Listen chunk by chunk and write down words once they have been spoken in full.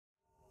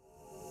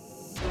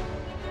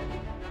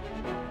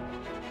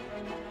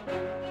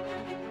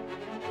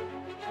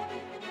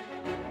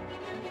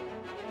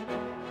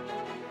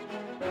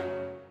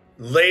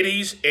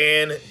Ladies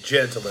and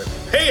gentlemen,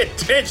 pay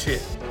attention.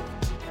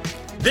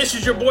 This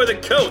is your boy, the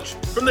coach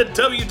from the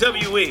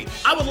WWE.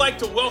 I would like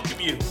to welcome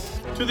you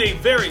to the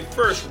very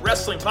first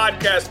wrestling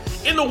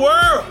podcast in the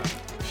world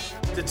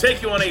to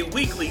take you on a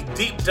weekly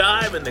deep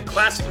dive into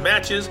classic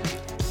matches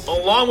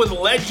along with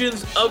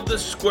legends of the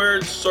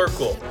squared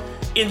circle.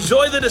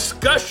 Enjoy the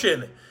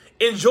discussion.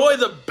 Enjoy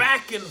the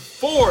back and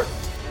forth.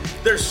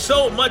 There's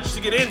so much to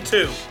get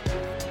into.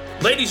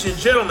 Ladies and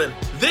gentlemen,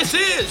 this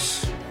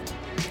is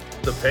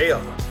the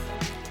payoff.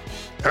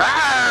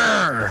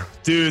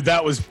 Dude,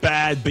 that was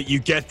bad, but you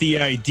get the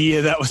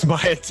idea. That was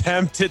my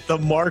attempt at the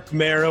Marc,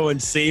 Mero,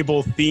 and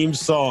SABLE theme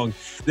song.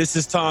 This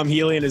is Tom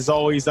Healy, and as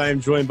always, I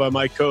am joined by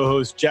my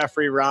co-host,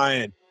 Jeffrey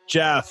Ryan.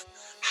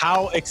 Jeff,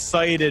 how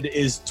excited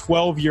is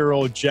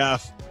 12-year-old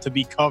Jeff to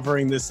be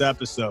covering this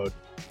episode?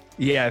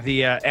 Yeah,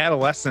 the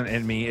adolescent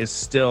in me is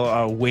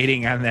still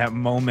waiting on that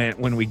moment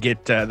when we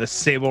get the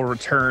SABLE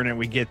return and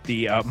we get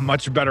the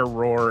much better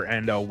roar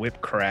and whip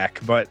crack.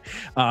 But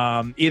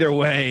either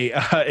way,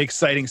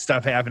 exciting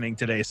stuff happening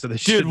today. So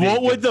dude,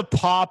 what would the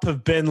pop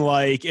have been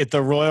like at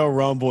the Royal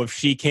Rumble if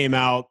she came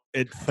out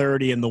at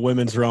 30 in the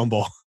Women's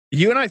Rumble?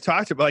 You and I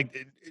talked about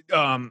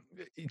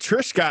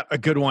Trish got a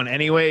good one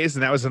anyways,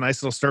 and that was a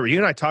nice little story. You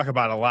and I talk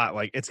about it a lot.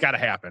 Like, it's got to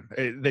happen.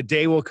 The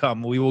day will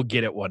come. We will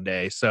get it one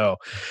day. So,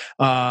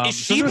 is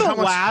she the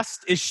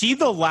last? Is she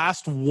the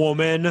last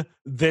woman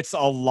that's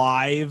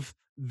alive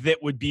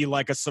that would be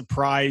like a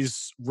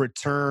surprise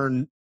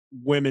return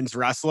women's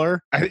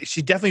wrestler?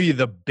 She'd definitely be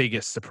the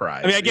biggest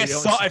surprise. I mean, I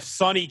guess if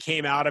Sunny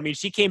came out, I mean,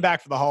 she came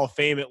back for the Hall of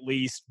Fame at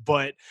least,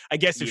 but I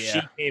guess if she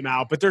came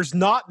out, but there's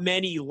not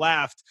many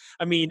left.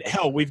 I mean,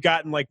 hell, we've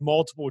gotten like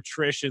multiple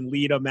Trish and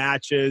Lita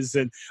matches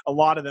and a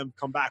lot of them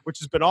come back, which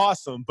has been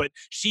awesome, but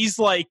she's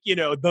like,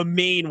 the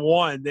main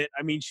one that,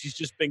 I mean, she's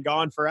just been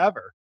gone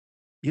forever.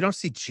 You don't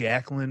see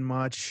Jacqueline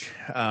much,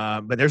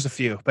 but there's a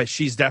few. But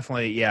she's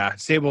definitely,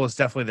 SABLE is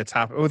definitely the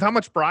top. With how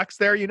much Brock's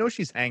there,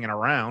 she's hanging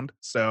around.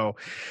 So,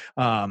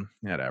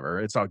 whatever.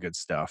 It's all good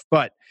stuff.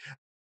 But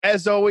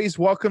as always,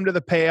 welcome to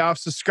the Payoff.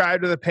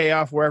 Subscribe to the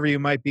Payoff wherever you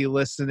might be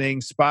listening.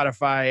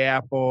 Spotify,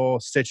 Apple,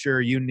 Stitcher,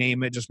 you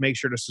name it. Just make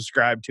sure to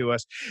subscribe to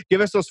us.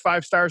 Give us those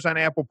 5 stars on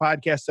Apple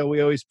Podcasts. So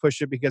we always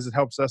push it because it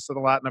helps us a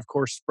lot. And, of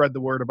course, spread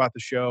the word about the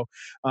show.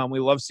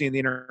 We love seeing the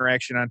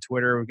interaction on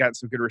Twitter. We've gotten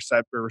some good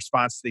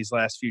response to these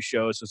last few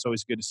shows. So it's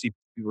always good to see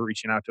people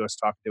reaching out to us,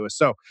 talking to us.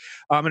 So,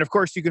 and, of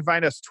course, you can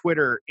find us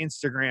Twitter,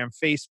 Instagram,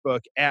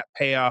 Facebook, at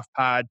Payoff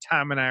Pod.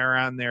 Tom and I are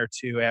on there,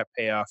 too, at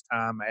Payoff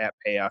Tom, at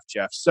Payoff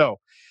Jeff. So,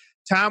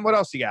 Tom, what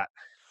else you got?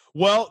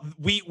 Well,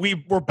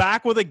 we're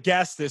back with a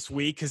guest this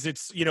week because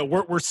it's,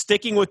 we're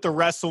sticking with the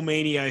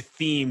WrestleMania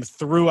theme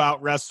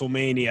throughout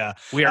WrestleMania.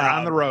 We are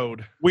on the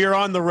road. We are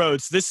on the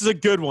road. So this is a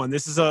good one.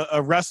 This is a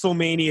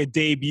WrestleMania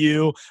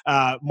debut.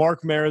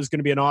 Marc Mero is going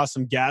to be an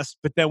awesome guest,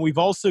 but then we've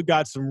also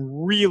got some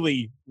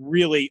really,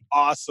 really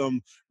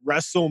awesome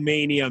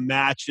WrestleMania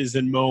matches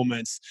and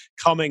moments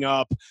coming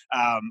up.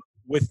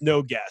 With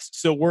no guests.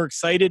 So we're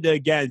excited to,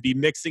 again, be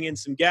mixing in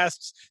some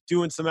guests,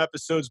 doing some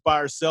episodes by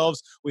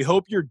ourselves. We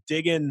hope you're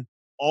digging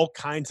all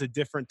kinds of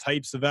different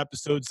types of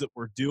episodes that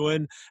we're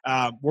doing.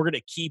 We're going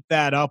to keep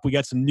that up. We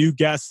got some new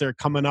guests that are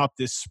coming up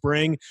this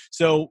spring.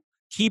 So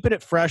keeping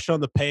it fresh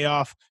on the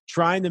Payoff,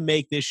 trying to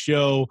make this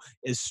show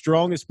as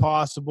strong as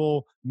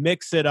possible,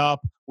 mix it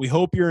up. We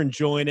hope you're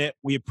enjoying it.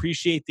 We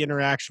appreciate the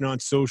interaction on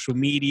social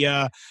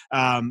media.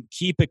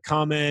 Keep it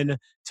coming.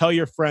 Tell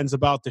your friends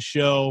about the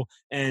show.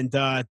 And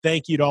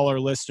thank you to all our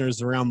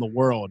listeners around the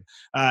world.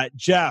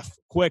 Jeff,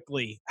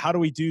 quickly, how do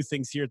we do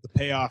things here at the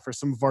Payoff for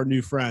some of our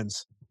new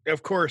friends?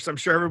 Of course, I'm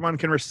sure everyone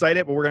can recite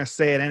it, but we're going to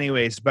say it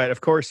anyways. But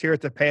of course, here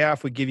at the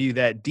Payoff, we give you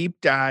that deep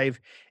dive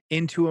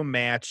into a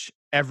match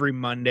every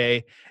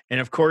Monday. And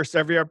of course,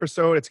 every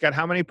episode, it's got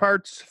how many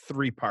parts?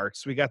 3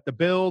 parts. We got the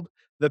build,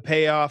 the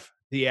payoff,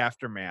 the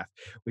aftermath.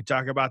 We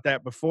talk about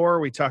that before,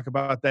 we talk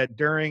about that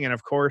during, and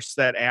of course,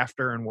 that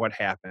after and what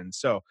happened.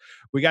 So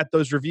we got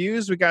those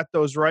reviews, we got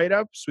those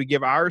write-ups, we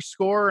give our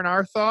score and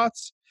our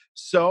thoughts.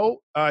 So,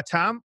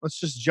 Tom, let's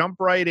just jump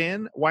right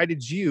in. Why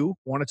did you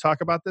want to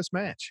talk about this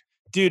match?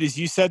 Dude, as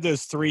you said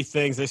those 3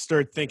 things, I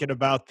started thinking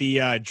about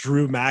the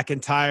Drew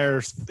McIntyre.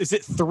 Is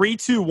it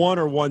 3-2-1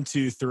 or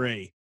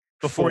 1-2-3?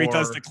 Before he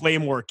does the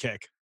Claymore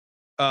kick.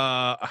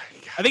 I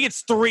think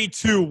it's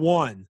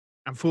 3-2-1.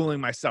 I'm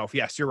fooling myself.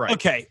 Yes, you're right.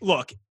 Okay,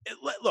 look,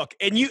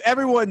 and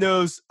everyone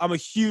knows I'm a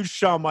huge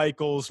Shawn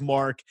Michaels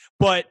mark,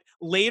 but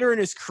later in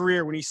his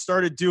career when he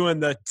started doing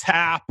the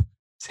tap,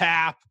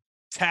 tap,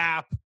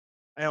 tap,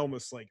 I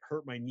almost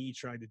hurt my knee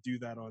trying to do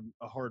that on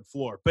a hard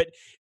floor. But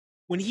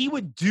when he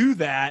would do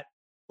that,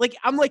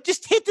 I'm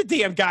just hit the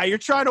damn guy. You're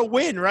trying to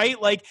win, right?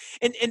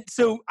 And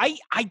so I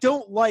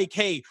don't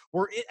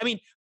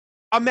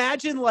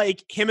imagine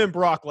him and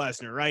Brock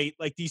Lesnar, right?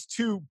 These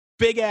 2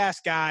 big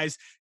ass guys,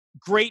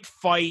 great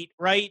fight,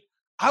 right?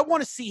 I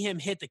want to see him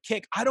hit the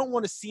kick. I don't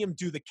want to see him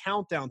do the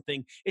countdown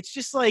thing. It's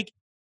just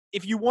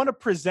if you want to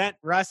present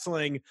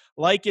wrestling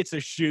like it's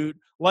a shoot,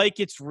 like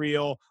it's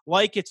real,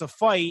 like it's a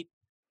fight,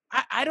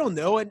 I don't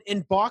know.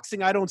 In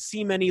boxing, I don't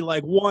see many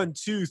like 1,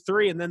 2,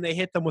 3, and then they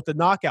hit them with the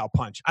knockout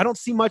punch. I don't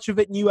see much of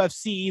it in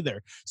UFC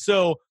either.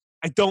 So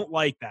I don't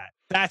like that.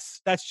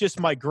 That's just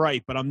my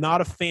gripe, but I'm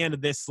not a fan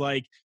of this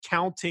like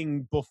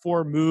counting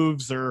before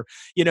moves or,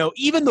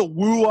 even the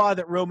woo-ah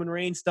that Roman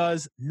Reigns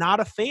does. Not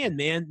a fan,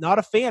 man. Not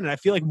a fan. And I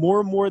feel like more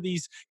and more of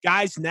these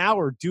guys now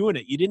are doing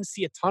it. You didn't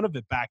see a ton of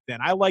it back then.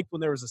 I liked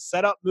when there was a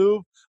setup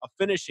move, a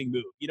finishing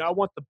move. I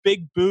want the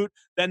big boot,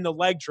 then the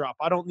leg drop.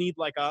 I don't need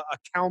like a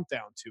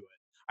countdown to it.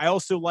 I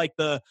also like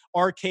the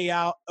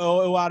RKO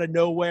out of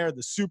nowhere,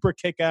 the super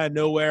kick out of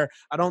nowhere.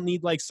 I don't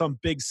need like some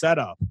big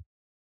setup.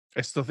 I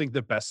still think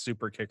the best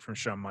super kick from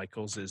Shawn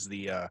Michaels is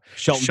the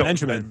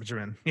Shelton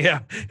Benjamin.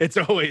 Yeah, it's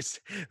always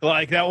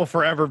like that will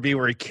forever be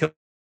where he killed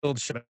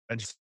Shelton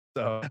Benjamin.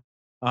 So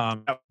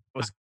that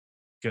was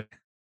good.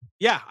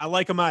 Yeah, I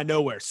like him out of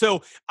nowhere.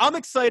 So I'm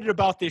excited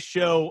about this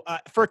show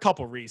for a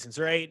couple reasons,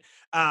 right?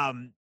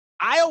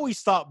 I always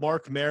thought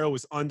Marc Mero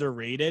was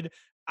underrated.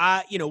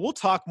 We'll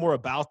talk more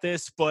about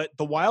this, but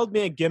the Wild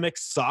Man gimmick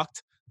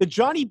sucked. The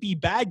Johnny B.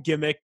 Bad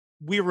gimmick,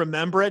 we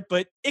remember it,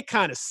 but it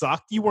kind of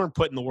sucked. You weren't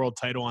putting the world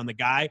title on the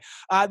guy.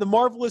 The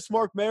Marvelous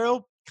Marc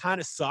Mero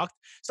kind of sucked.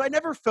 So I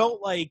never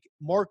felt like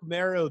Marc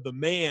Mero, the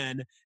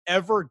man,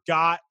 ever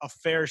got a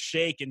fair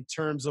shake in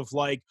terms of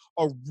like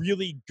a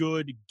really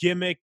good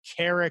gimmick,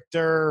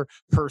 character,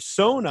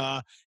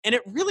 persona, and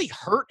it really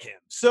hurt him.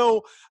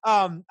 So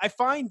I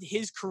find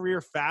his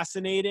career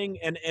fascinating,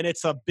 and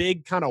it's a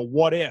big kind of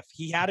what if.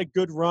 He had a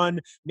good run,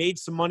 made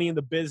some money in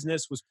the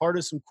business, was part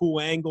of some cool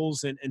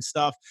angles and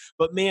stuff.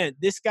 But man,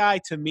 this guy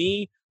to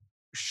me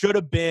should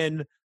have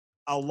been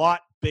a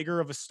lot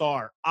bigger of a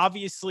star.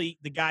 Obviously,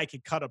 the guy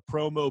could cut a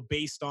promo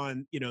based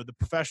on, the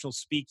professional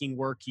speaking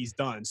work he's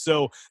done.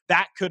 So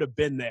that could have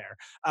been there.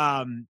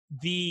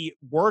 The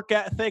work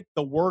ethic,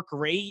 the work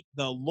rate,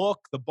 the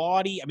look, the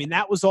body,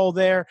 that was all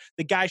there.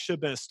 The guy should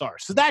have been a star.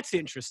 So that's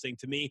interesting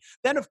to me.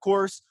 Then, of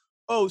course,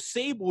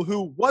 Sable,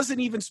 who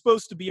wasn't even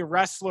supposed to be a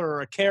wrestler or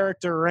a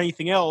character or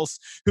anything else,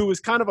 who was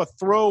kind of a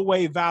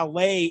throwaway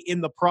valet in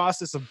the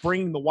process of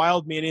bringing the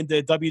Wild Man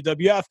into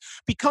WWF,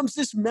 becomes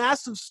this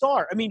massive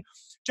star.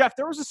 Jeff,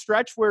 there was a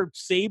stretch where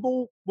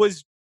Sable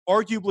was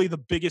arguably the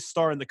biggest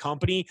star in the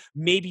company,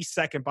 maybe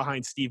second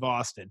behind Steve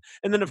Austin.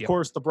 And then, of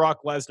course, the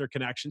Brock Lesnar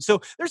connection. So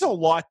there's a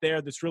lot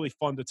there that's really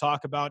fun to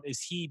talk about as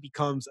he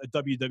becomes a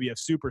WWF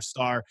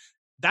superstar.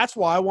 That's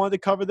why I wanted to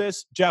cover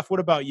this. Jeff, what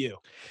about you?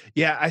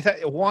 Yeah,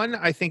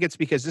 I think it's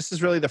because this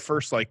is really the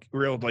first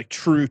real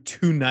true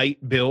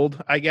 2-night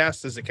build, I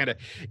guess. Is it kind of,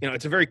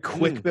 it's a very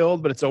quick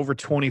build, but it's over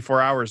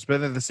 24 hours.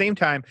 But at the same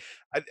time,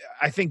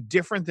 I think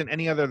different than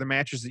any other of the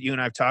matches that you and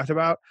I have talked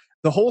about,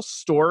 the whole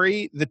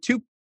story, the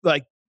two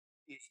like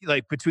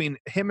between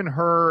him and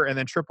her and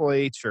then Triple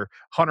H or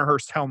Hunter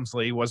Hearst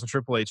Helmsley, wasn't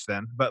Triple H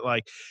then, but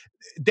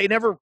they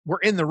never were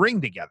in the ring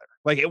together.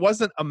 It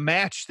wasn't a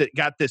match that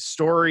got this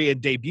story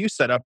and debut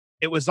set up.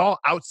 It was all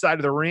outside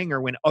of the ring or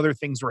when other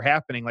things were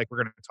happening, like we're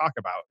going to talk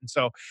about. And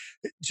so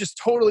just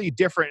totally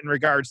different in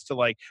regards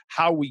to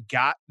how we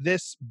got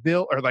this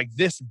build or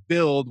this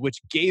build,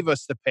 which gave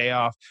us the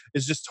payoff,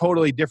 is just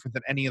totally different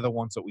than any of the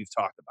ones that we've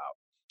talked about.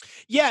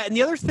 Yeah, and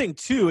the other thing,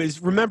 too,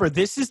 is remember,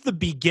 this is the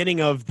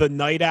beginning of the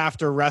night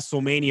after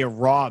WrestleMania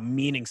Raw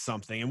meaning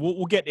something. And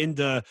we'll get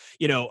into,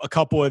 a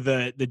couple of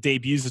the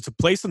debuts that took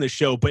place on the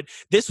show. But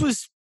this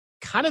was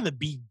kind of the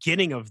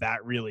beginning of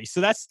that, really. So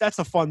that's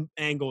a fun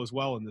angle as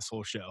well in this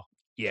whole show.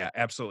 Yeah,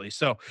 absolutely.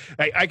 So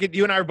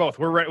you and I are both,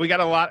 we're ready. We got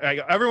a lot.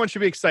 Everyone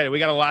should be excited. We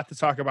got a lot to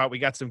talk about. We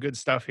got some good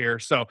stuff here.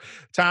 So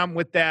Tom,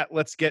 with that,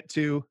 let's get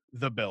to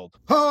the build.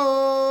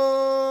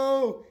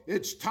 Oh,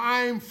 it's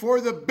time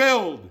for the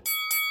build.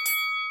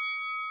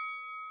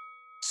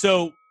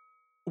 So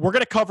we're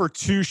going to cover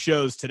two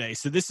shows today.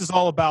 So this is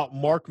all about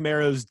Marc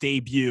Mero's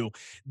debut.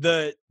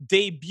 The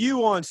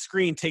debut on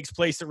screen takes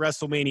place at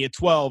WrestleMania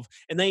 12,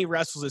 and then he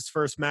wrestles his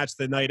first match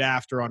the night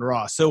after on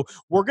Raw. So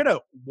we're going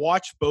to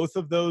watch both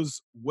of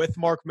those with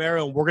Marc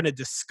Mero, and we're going to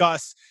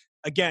discuss,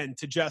 again,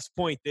 to Jeff's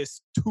point,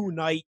 this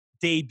 2-night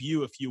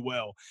debut, if you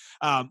will.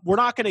 We're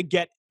not going to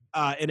get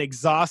an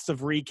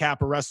exhaustive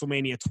recap of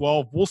WrestleMania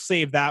 12. We'll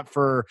save that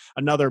for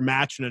another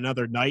match and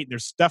another night.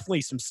 There's definitely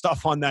some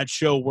stuff on that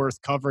show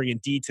worth covering in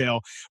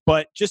detail.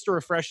 But just to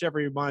refresh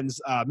everyone's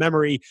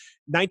memory,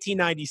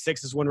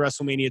 1996 is when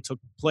WrestleMania took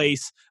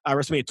place.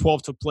 WrestleMania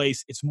 12 took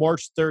place. It's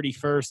March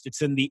 31st.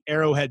 It's in the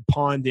Arrowhead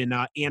Pond in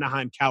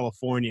Anaheim,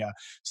 California.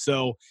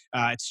 So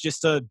it's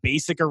just a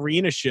basic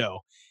arena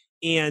show.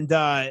 And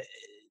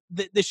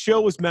the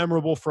show was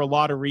memorable for a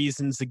lot of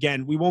reasons.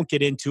 Again, we won't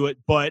get into it,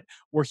 but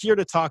we're here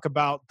to talk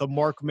about the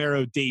Marc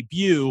Mero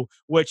debut,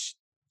 which,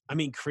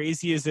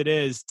 crazy as it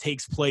is,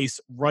 takes place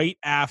right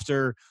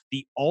after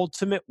the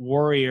Ultimate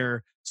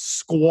Warrior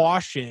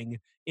squashing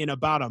in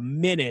about a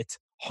minute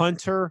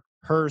Hunter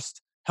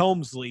Hearst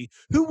Helmsley,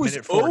 who was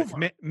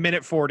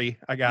minute 40.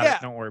 I got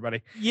it. Don't worry,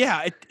 buddy.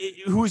 Yeah,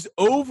 who's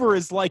over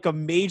as like a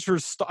major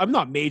star. I'm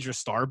not major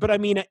star, but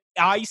an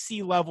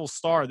IC level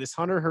star. This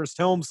Hunter Hearst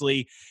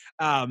Helmsley,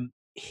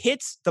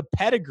 hits the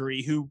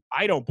Pedigree, who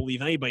I don't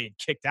believe anybody had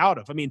kicked out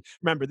of. I mean,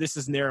 remember, this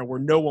is an era where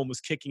no one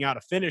was kicking out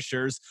of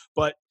finishers,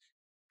 but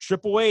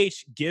Triple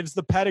H gives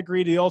the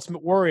Pedigree to the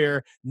Ultimate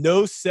Warrior,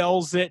 no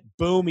sells it,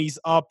 boom, he's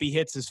up, he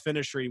hits his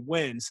finisher, he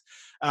wins.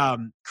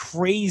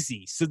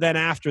 Crazy. So then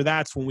after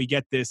that's when we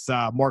get this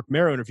Marc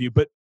Mero interview.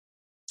 But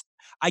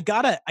I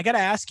gotta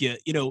ask you,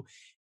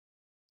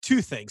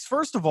 two things.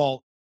 First of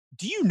all,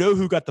 do you know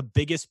who got the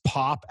biggest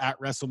pop at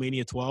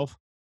WrestleMania 12?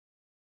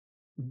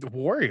 The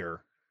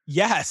Warrior.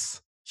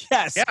 Yes.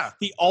 Yes. Yeah.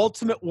 The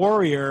Ultimate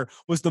Warrior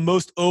was the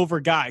most over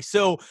guy.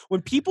 So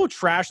when people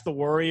trash the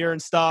Warrior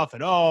and stuff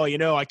and,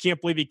 I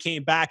can't believe he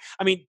came back.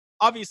 I mean,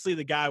 obviously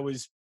the guy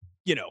was,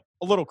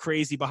 a little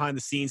crazy behind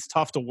the scenes,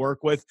 tough to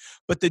work with,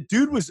 but the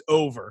dude was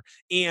over.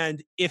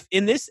 And if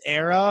in this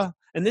era,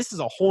 and this is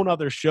a whole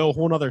nother show,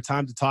 whole nother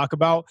time to talk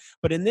about,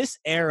 but in this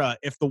era,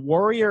 if the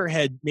Warrior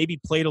had maybe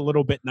played a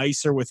little bit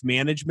nicer with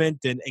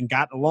management and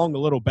gotten along a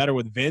little better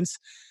with Vince,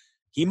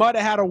 he might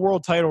have had a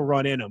world title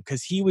run in him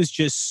because he was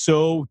just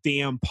so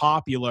damn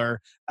popular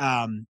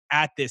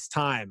at this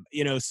time.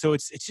 So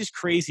it's just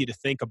crazy to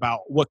think about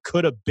what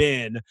could have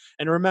been.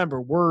 And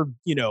remember, we're,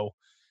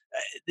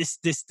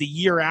 the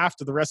year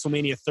after the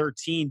WrestleMania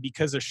 13,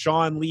 because of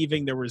Shawn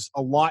leaving, there was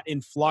a lot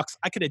in flux.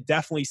 I could have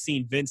definitely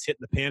seen Vince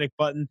hitting the panic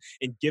button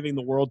and giving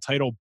the world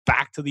title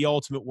back to the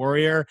Ultimate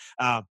Warrior,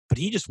 but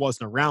he just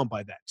wasn't around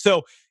by then.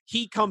 So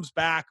he comes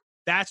back.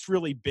 That's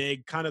really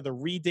big, kind of the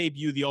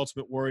re-debut of the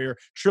Ultimate Warrior.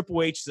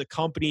 Triple H is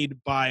accompanied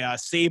by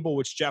Sable,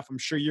 which, Jeff, I'm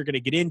sure you're going to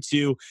get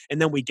into,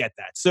 and then we get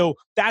that. So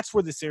that's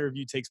where this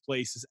interview takes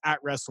place, is at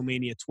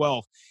WrestleMania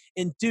 12.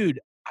 And, dude,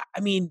 I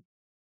mean,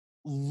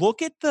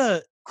 look at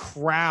the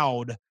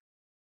crowd.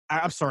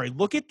 I'm sorry,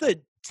 look at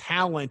the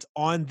talent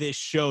on this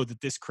show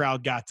that this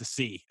crowd got to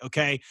see,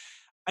 okay?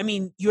 I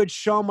mean, you had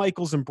Shawn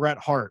Michaels and Bret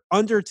Hart,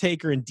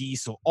 Undertaker and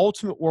Diesel,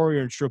 Ultimate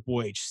Warrior and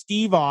Triple H,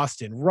 Steve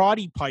Austin,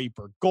 Roddy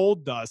Piper,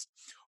 Goldust,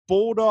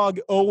 Bulldog,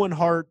 Owen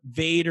Hart,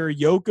 Vader,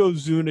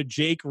 Yokozuna,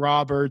 Jake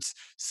Roberts,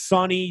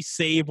 Sonny,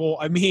 Sable.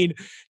 I mean,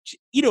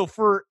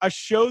 for a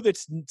show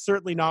that's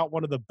certainly not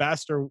one of the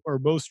best or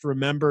most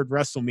remembered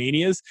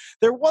WrestleManias,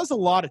 there was a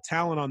lot of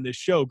talent on this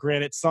show.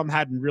 Granted, some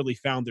hadn't really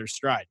found their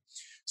stride.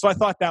 So I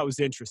thought that was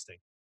interesting.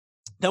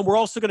 Then we're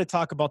also going to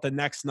talk about the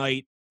next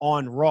night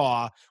on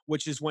Raw,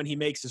 which is when he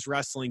makes his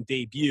wrestling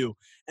debut.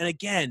 And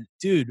again,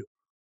 dude,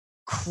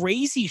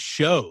 crazy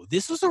show.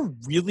 This was a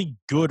really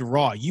good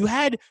Raw. You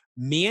had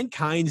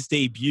Mankind's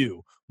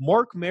debut,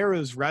 Marc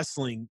Mero's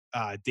wrestling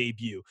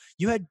debut.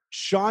 You had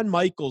Shawn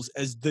Michaels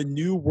as the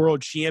new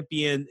world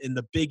champion in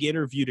the big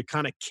interview to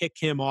kind of kick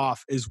him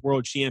off as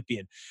world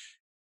champion.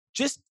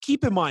 Just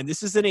keep in mind,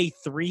 this is in a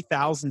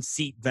 3,000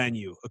 seat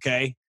venue,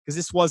 okay? Because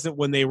this wasn't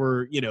when they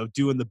were,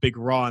 doing the big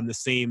Raw in the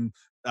same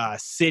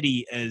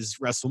city as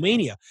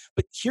WrestleMania.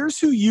 But here's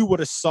who you would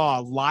have saw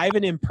live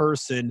and in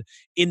person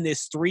in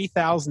this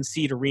 3,000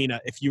 seat arena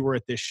if you were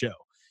at this show.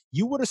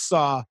 You would have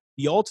saw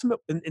the Ultimate,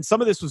 and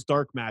some of this was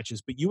dark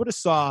matches, but you would have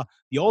saw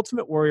the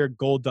Ultimate Warrior,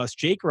 Goldust,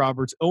 Jake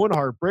Roberts, Owen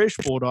Hart, British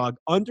Bulldog,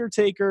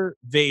 Undertaker,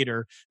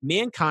 Vader,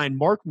 Mankind,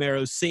 Marc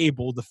Mero,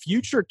 Sable, the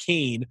future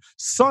Kane,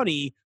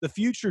 Sonny, the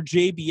future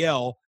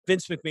JBL,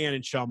 Vince McMahon,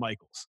 and Shawn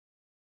Michaels.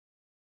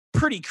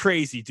 Pretty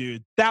crazy,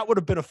 dude. That would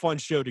have been a fun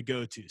show to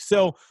go to.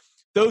 So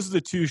those are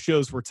the two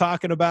shows we're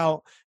talking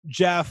about.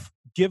 Jeff,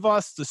 give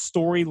us the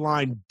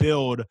storyline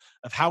build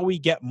of how we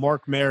get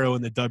Marc Mero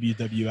in the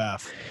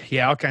WWF.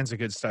 Yeah, all kinds of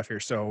good stuff here.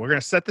 So we're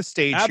going to set the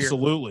stage here.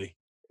 Absolutely.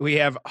 We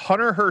have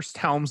Hunter Hearst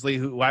Helmsley,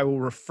 who I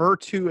will refer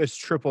to as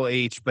Triple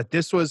H, but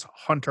this was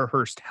Hunter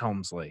Hearst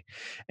Helmsley.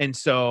 And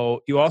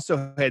so you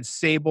also had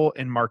Sable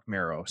and Marc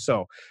Mero.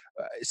 So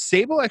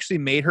Sable actually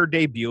made her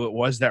debut. It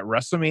was that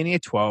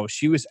WrestleMania 12.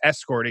 She was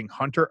escorting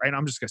Hunter, and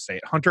I'm just going to say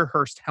it, Hunter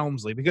Hearst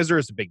Helmsley, because there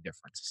is a big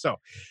difference. So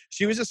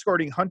she was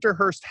escorting Hunter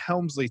Hearst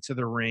Helmsley to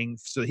the ring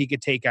so he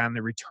could take on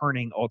the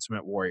returning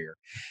Ultimate Warrior.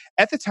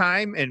 At the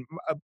time, and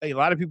a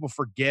lot of people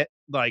forget,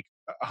 like,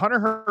 Hunter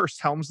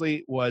Hearst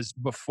Helmsley was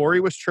before he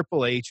was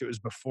Triple H. It was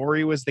before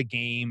he was the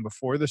Game,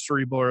 before the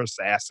Cerebral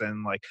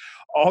Assassin, like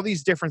all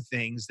these different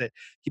things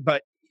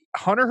but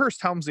Hunter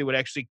Hearst Helmsley would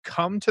actually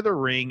come to the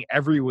ring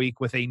every week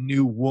with a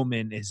new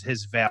woman as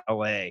his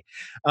valet.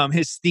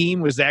 His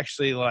theme was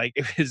actually like,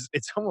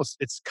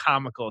 it's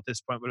comical at this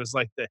point, but it was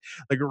like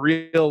a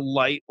real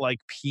light, like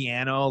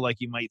piano, like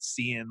you might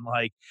see in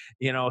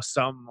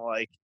some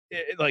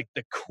like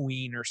the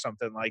Queen or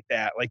something like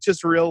that, like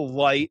just real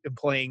light and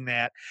playing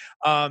that.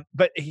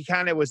 But he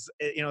kind of was,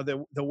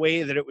 the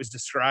way that it was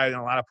described in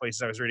a lot of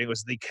places I was reading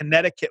was the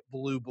Connecticut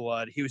blue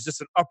blood. He was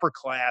just an upper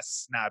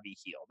class snobby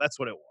heel. That's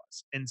what it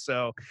was. And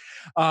so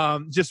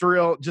just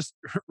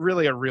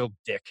really a real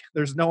dick.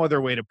 There's no other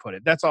way to put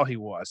it. That's all he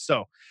was.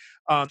 So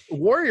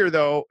Warrior,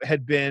 though,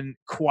 had been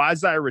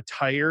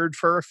quasi-retired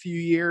for a few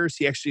years.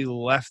 He actually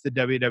left the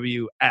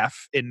WWF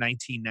in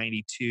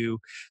 1992.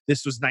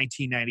 This was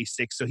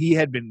 1996, so he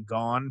had been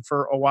gone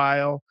for a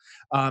while.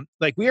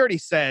 Like we already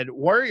said,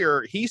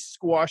 Warrior, he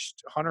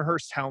squashed Hunter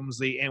Hearst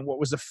Helmsley in what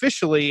was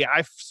officially,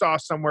 I saw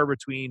somewhere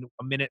between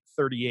a minute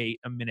 38,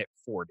 a minute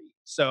 40.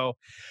 So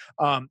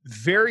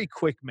very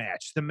quick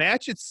match. The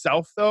match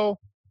itself, though,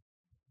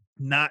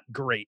 not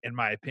great in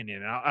my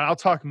opinion. And I'll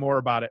talk more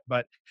about it,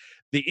 but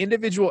the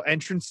individual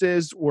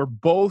entrances were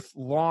both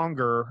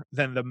longer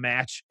than the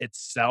match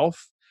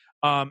itself.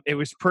 It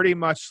was pretty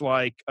much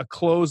like a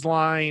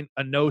clothesline,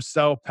 a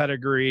no-sell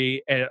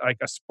pedigree, and like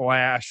a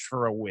splash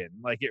for a win.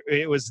 Like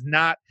it was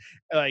not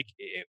like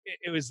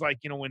it was like,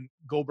 when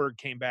Goldberg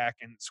came back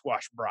and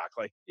squashed Brock.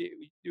 Like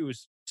it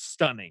was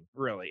stunning,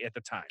 really, at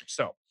the time.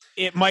 So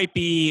It might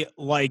be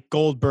like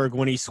Goldberg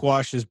when he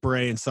squashes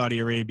Bray in Saudi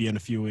Arabia in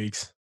a few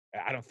weeks.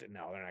 I don't think,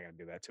 no, they're not going to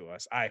do that to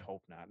us. I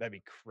hope not. That'd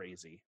be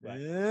crazy. But,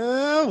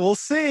 yeah, we'll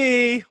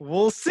see.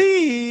 We'll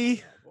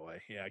see. oh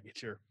boy. Yeah,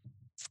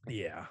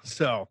 yeah.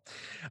 So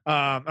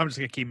I'm just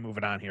going to keep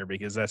moving on here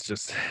because that's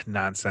just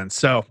nonsense.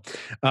 So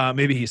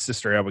maybe he's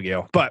Sister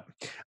Abigail, but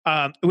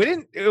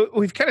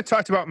we've kind of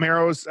talked about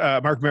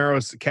Marc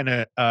Mero's kind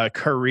of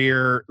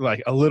career,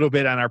 like a little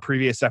bit on our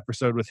previous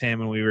episode with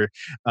him. And we were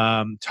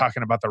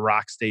talking about The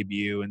Rock's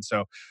debut. And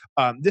so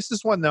this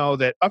is one, though,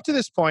 that up to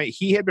this point,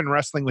 he had been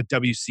wrestling with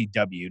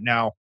WCW.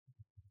 Now,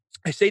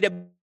 I say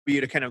W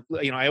to kind of,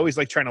 I always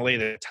like trying to lay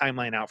the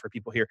timeline out for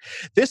people here.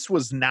 This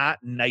was not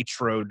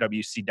Nitro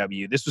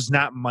WCW. This was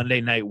not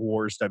Monday Night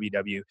Wars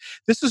WW.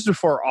 This was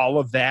before all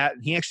of that.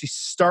 And he actually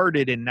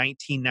started in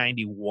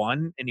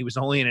 1991, and he was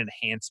only an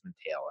enhancement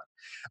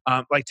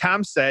talent. Like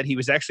Tom said, he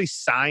was actually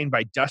signed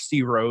by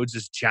Dusty Rhodes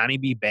as Johnny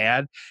B.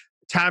 Bad.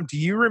 Tom, do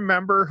you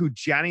remember who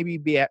Johnny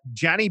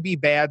B.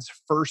 Bad's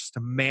first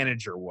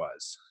manager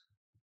was?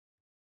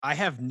 I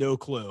have no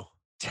clue.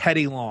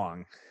 Teddy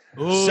Long.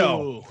 Ooh,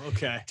 so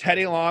okay.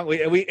 Teddy Long, we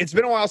it's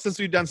been a while since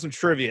we've done some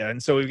trivia,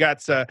 and so we've got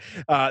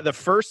the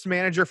first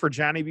manager for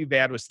Johnny B.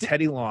 Bad was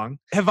Teddy Long.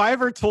 Have I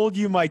ever told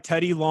you my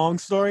Teddy Long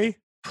story?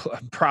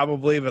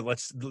 Probably, but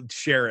let's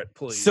share it,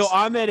 please. So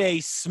I'm at a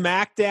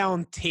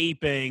SmackDown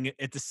taping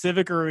at the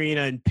Civic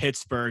Arena in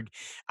Pittsburgh.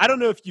 I don't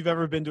know if you've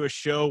ever been to a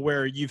show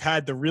where you've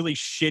had the really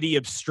shitty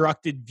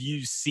obstructed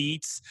view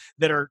seats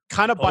that are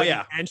kind of by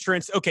the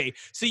entrance. Okay,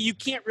 so you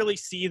can't really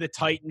see the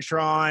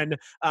Titantron.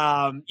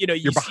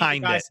 You're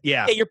behind it.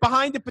 Yeah, you're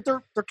behind it, but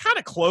they're kind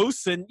of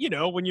close. And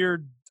when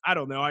you're, I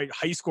don't know,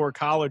 high school or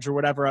college or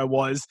whatever I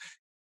was.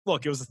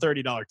 Look, it was a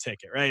 $30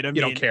 ticket, right? You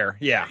don't care.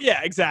 Yeah.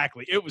 Yeah,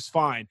 exactly. It was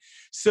fine.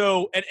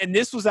 So, and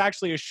this was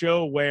actually a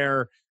show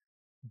where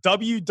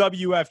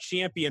WWF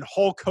champion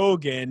Hulk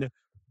Hogan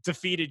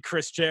defeated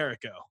Chris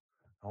Jericho.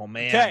 Oh,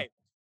 man. Okay.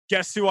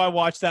 Guess who I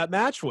watched that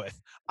match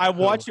with? I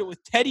watched it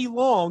with Teddy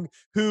Long,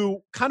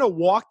 who kind of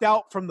walked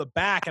out from the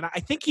back. And I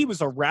think he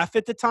was a ref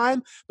at the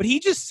time, but he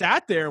just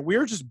sat there and we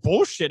were just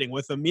bullshitting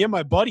with him, me and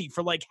my buddy,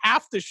 for like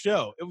half the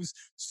show. It was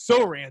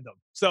so random.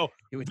 So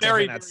you would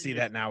definitely not see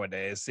that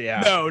nowadays.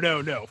 Yeah. No.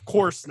 Of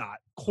course not.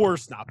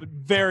 But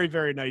very,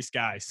 very nice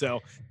guy.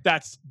 So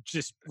that's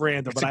just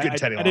random. It's but a good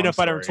Teddy I didn't know if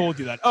Long I'd ever story. told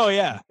you that. Oh,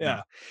 yeah.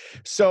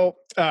 So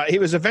he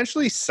was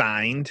eventually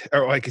signed,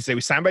 or like I say,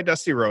 we signed by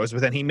Dusty Rhodes,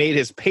 but then he made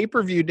his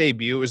pay-per-view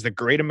debut. It was the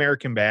Great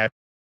American Bash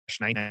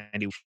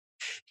 1990.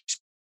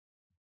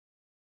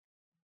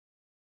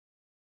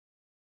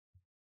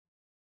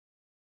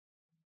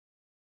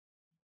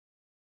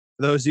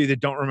 For those of you that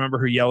don't remember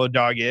who Yellow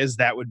Dog is,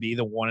 that would be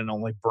the one and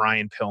only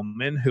Brian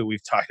Pillman, who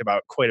we've talked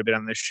about quite a bit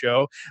on this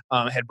show.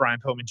 Had Brian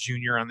Pillman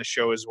Jr. on the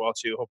show as well,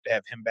 too. Hope to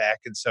have him back.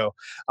 And so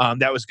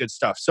that was good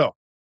stuff. So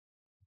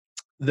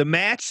the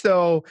match,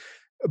 though,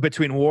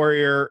 between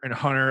Warrior and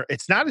Hunter,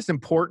 it's not as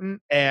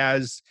important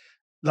as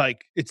to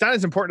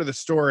the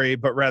story,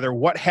 but rather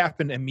what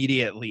happened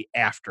immediately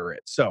after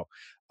it. So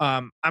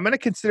I'm going to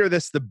consider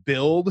this the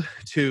build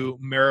to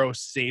Mero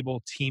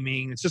Sable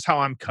teaming. It's just how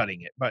I'm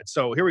cutting it. But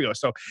so here we go.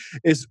 So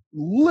is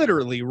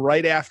literally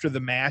right after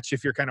the match,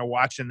 if you're kind of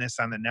watching this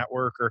on the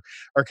network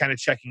or kind of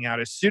checking out,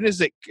 as soon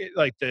as it,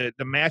 like the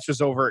match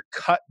was over, it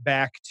cut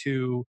back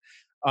to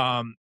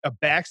a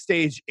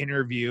backstage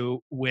interview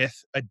with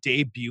a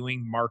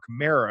debuting Marc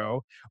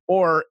Mero.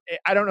 Or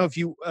I don't know if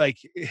you like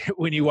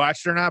when you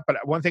watched it or not, but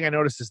one thing I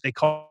noticed is they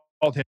called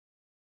him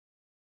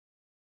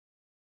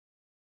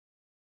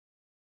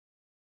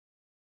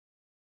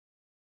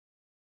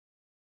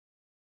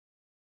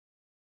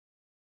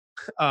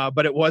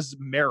but it was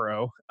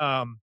Mero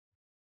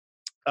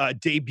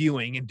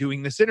debuting and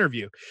doing this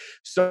interview.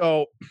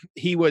 So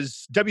he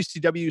was,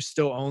 WCW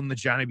still owned the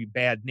Johnny B.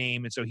 Bad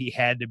name, and so he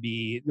had to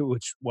be,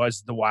 which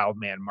was the Wild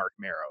Man Marc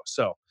Mero.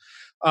 So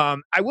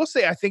I will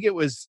say, I think it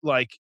was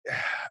like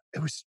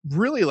it was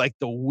really like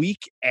the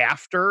week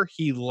after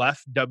he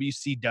left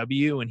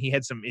WCW and he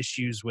had some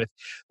issues with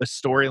the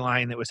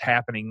storyline that was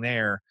happening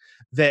there,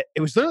 that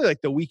it was literally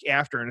like the week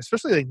after. And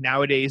especially like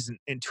nowadays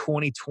in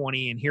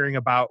 2020 and hearing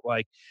about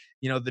like,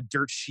 the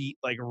dirt sheet,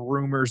 like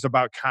rumors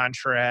about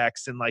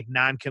contracts and like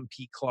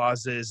non-compete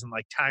clauses and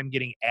like time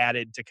getting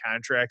added to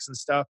contracts and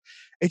stuff.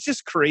 It's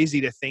just crazy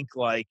to think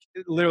like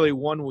literally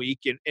 1 week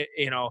and,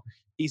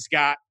 he's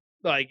got,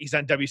 like he's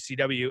on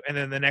WCW and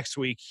then the next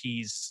week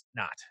he's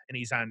not and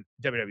he's on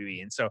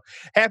WWE. And so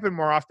happened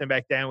more often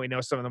back then. We know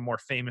some of the more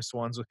famous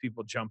ones with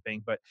people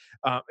jumping, but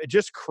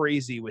just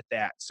crazy with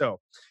that. So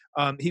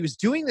he was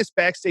doing this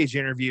backstage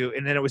interview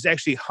and then it was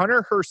actually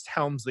Hunter Hearst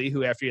Helmsley,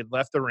 who after he had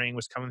left the ring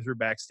was coming through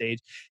backstage.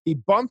 He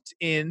bumped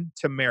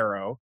into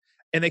Mero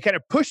and they kind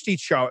of pushed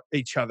each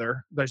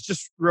other, but it's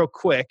just real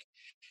quick.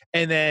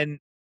 And then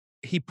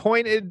he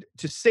pointed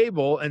to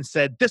Sable and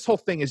said, "This whole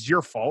thing is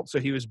your fault."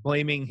 So he was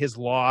blaming his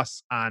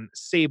loss on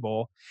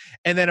Sable.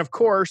 And then, of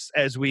course,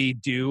 as we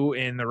do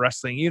in the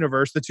wrestling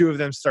universe, the two of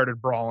them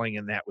started brawling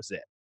and that was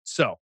it.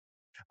 So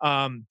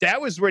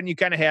that was when you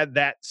kind of had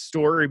that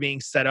story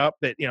being set up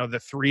that, the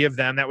three of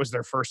them, that was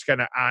their first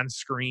kind of on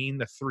screen,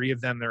 the three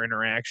of them, their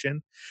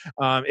interaction.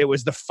 It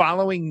was the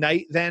following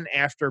night then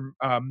after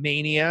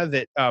Mania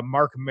that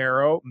Marc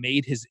Mero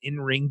made his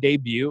in-ring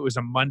debut. It was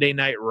a Monday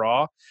Night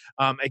Raw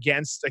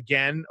against,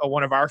 again,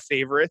 one of our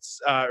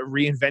favorites,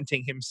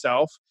 reinventing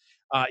himself,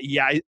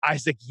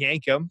 Isaac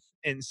Yankem.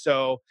 And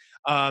so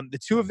the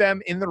two of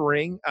them in the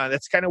ring,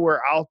 that's kind of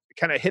where I'll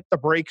kind of hit the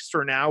brakes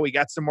for now. We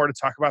got some more to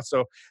talk about.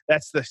 So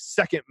that's the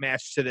second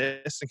match to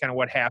this and kind of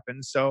what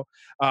happened. So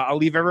I'll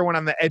leave everyone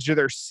on the edge of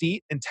their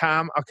seat. And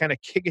Tom, I'll kind of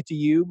kick it to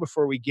you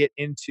before we get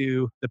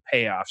into the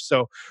payoff.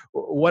 So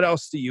what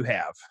else do you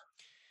have?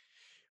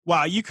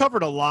 Wow, you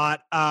covered a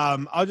lot.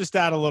 I'll just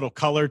add a little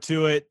color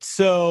to it.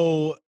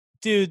 So,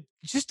 dude,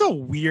 just a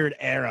weird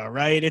era,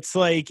 right? It's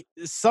like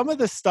some of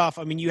the stuff,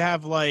 I mean, you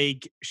have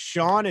like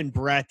Sean and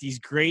Brett, these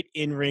great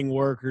in-ring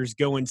workers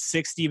going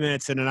 60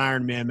 minutes in an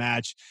Iron Man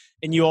match.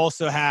 And you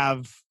also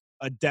have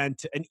an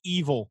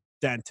evil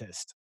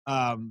dentist.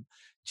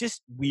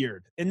 Just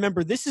weird. And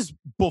remember, this is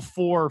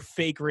before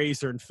fake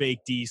Razor and fake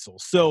Diesel.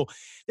 So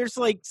there's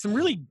like some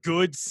really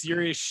good,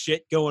 serious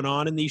shit going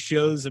on in these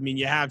shows. I mean,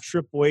 you have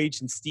Triple H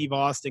and Steve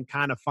Austin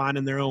kind of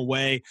finding their own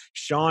way,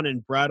 Sean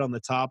and Brett on the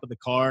top of the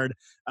card.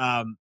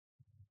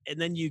 And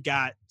then you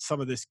got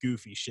some of this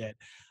goofy shit.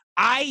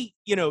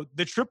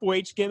 The Triple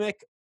H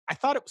gimmick, I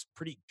thought it was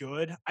pretty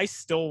good. I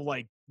still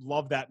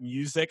love that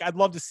music. I'd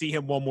love to see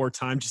him one more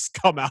time just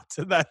come out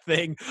to that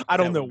thing. I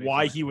don't know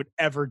why he would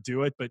ever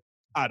do it, but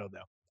I don't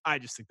know. I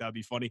just think that'd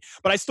be funny,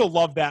 but I still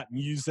love that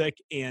music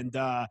and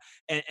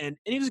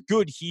he was a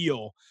good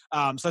heel.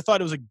 So I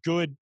thought it was a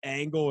good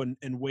angle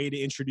and way to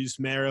introduce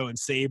Mero and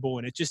Sable,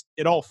 and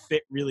it all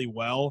fit really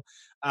well.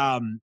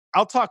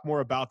 I'll talk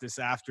more about this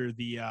after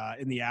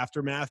in the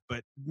aftermath,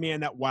 but man,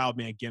 that Wild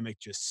Man gimmick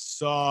just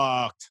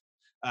sucked.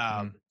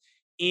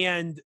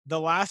 And the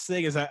last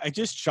thing is I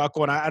just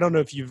chuckle, and I don't know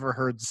if you've ever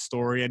heard the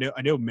story.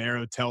 I know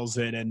Mero tells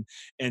it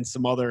and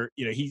some other,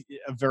 a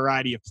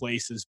variety of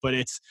places, but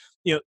it's,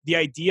 the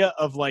idea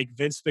of like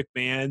Vince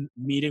McMahon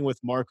meeting with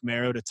Marc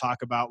Mero to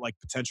talk about like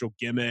potential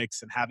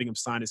gimmicks and having him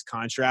sign his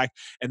contract,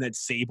 and then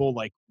Sable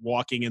like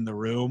walking in the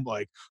room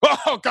like,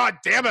 "Oh, God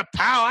damn it,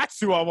 pal,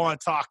 that's who I want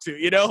to talk to."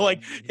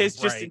 His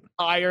just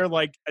entire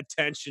like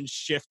attention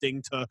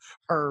shifting to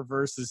her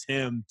versus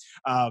him.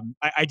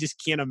 I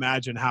just can't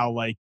imagine how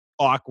like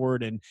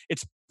awkward, and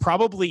it's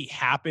probably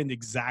happened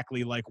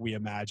exactly like we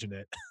imagine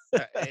it.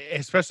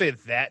 Especially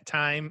at that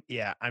time.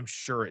 Yeah, I'm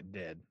sure it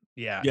did.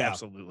 Yeah,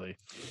 absolutely.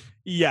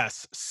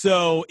 Yes.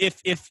 So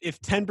if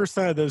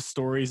 10% of those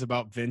stories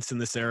about Vince in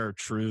this era are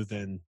true,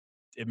 then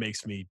it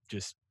makes me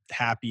just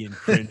happy and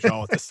cringe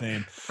all at the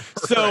same.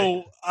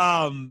 So,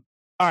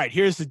 all right,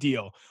 here's the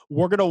deal.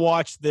 We're going to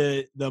watch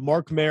the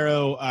Marc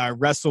Mero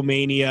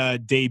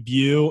WrestleMania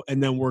debut,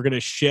 and then we're going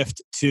to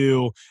shift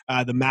to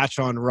the match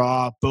on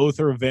Raw. Both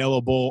are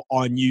available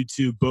on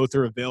YouTube. Both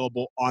are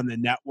available on the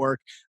network.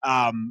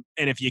 And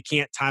if you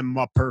can't time them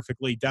up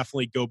perfectly,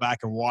 definitely go back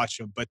and watch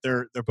them. But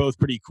they're both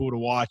pretty cool to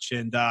watch.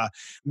 And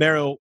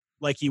Mero,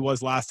 like he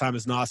was last time,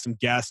 is an awesome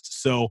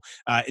guest. So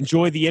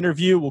enjoy the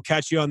interview. We'll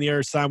catch you on the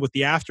other side with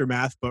the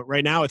aftermath. But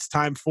right now it's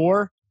time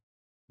for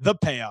the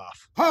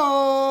payoff.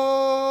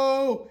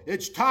 Ho!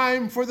 It's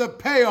time for the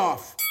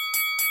payoff.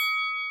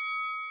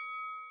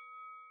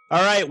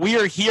 All right, we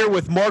are here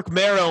with Marc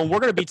Mero, and we're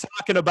going to be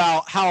talking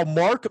about how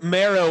Marc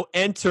Mero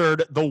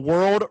entered the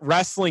World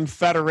Wrestling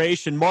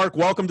Federation. Marc,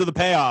 welcome to the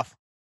payoff.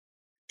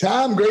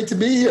 Tom, great to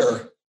be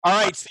here.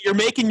 All right, so you're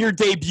making your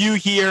debut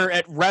here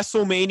at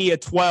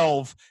WrestleMania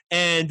 12,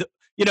 and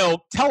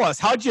tell us,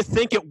 how'd you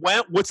think it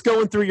went? What's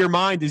going through your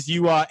mind as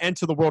you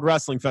enter the World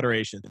Wrestling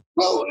Federation?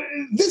 Well,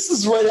 this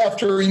is right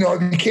after,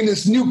 I became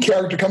this new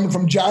character coming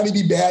from Johnny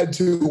B. Bad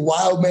to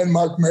Wild Man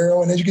Marc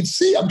Mero. And as you can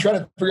see, I'm trying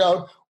to figure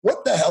out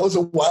what the hell is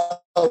a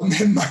Wild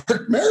Man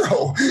Marc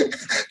Mero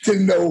to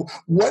know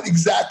what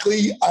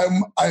exactly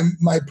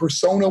my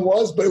persona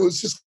was. But it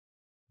was just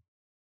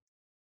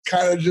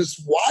kind of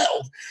just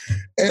wild.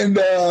 And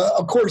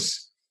of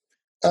course,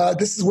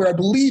 this is where I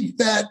believe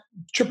that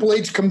Triple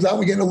H comes out.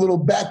 We get a little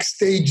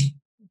backstage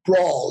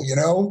brawl, you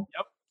know?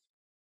 Yep.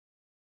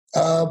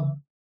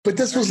 But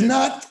this was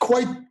not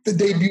quite the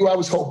debut I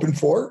was hoping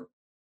for.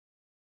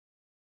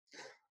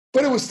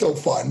 But it was still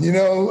fun, you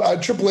know.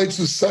 Triple H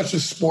was such a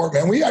sport,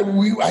 man.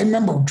 I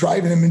remember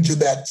driving him into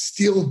that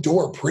steel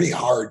door pretty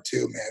hard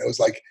too, man. It was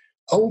like,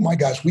 oh my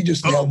gosh, we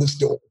just nailed this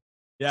door.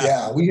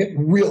 Yeah, we hit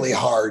really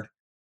hard.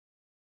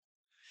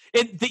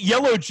 And the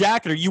yellow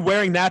jacket, are you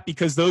wearing that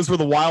because those were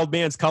the Wild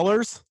Man's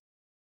colors?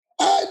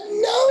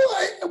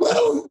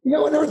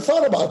 No, I never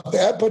thought about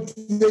that, but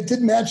it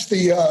did match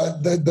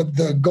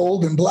the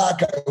gold and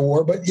black I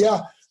wore. But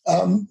yeah,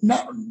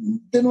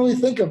 didn't really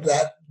think of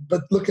that.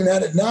 But looking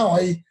at it now,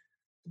 I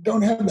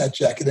don't have that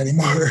jacket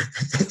anymore.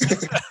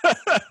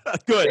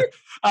 Good.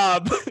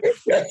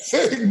 That's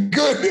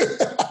good.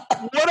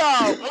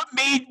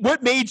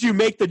 What made you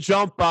make the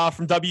jump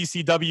from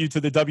WCW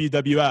to the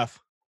WWF?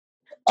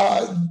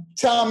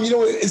 Tom, you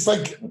know, it's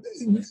like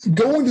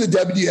going to the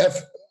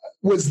WWF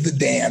was the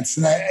dance.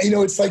 And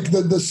it's like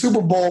the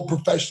Super Bowl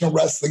professional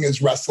wrestling is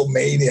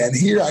WrestleMania. And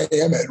here I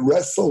am at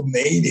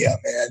WrestleMania,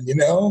 man, you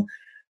know?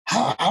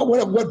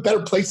 What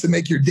better place to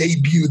make your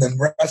debut than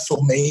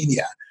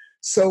WrestleMania?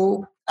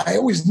 So I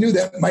always knew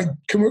that my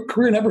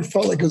career never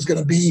felt like it was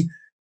going to be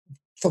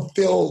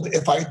fulfilled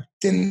if I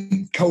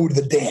didn't go to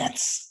the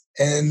dance.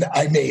 And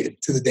I made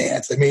it to the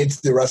dance. I made it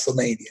to the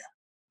WrestleMania.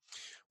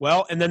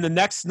 Well, and then the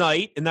next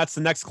night, and that's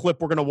the next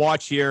clip we're going to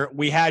watch here,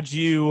 we had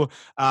you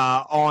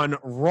on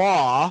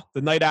Raw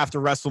the night after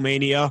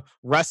WrestleMania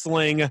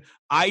wrestling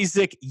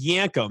Isaac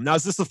Yankem. Now,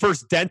 is this the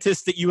first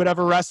dentist that you had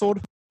ever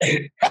wrestled?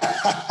 The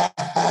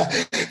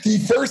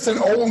first and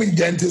only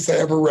dentist I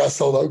ever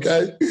wrestled,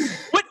 okay?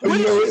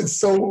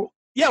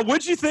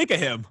 What'd you think of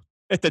him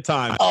at the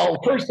time? Oh,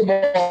 first of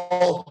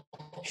all,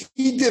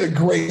 he did a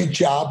great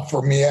job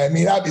for me. I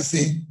mean,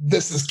 obviously,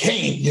 this is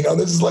Kane. You know,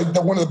 this is like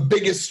one of the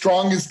biggest,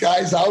 strongest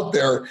guys out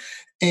there.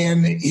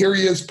 And here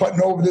he is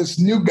putting over this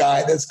new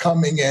guy that's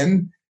coming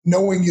in,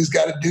 knowing he's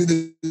got to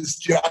do this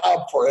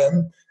job for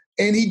him.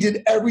 And he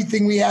did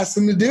everything we asked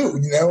him to do,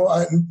 you know,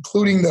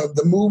 including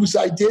the moves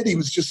I did. He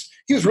was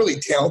a really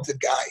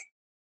talented guy.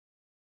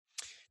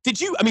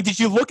 Did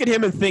you look at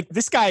him and think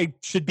this guy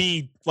should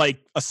be like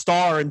a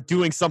star and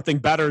doing something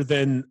better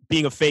than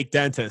being a fake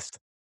dentist?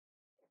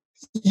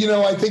 You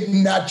know, I think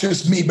not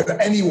just me,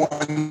 but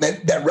anyone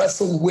that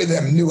wrestled with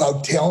him knew how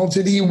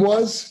talented he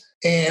was.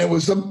 And it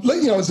was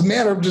a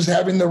matter of just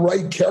having the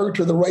right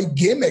character, the right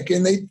gimmick.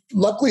 And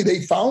luckily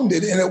they found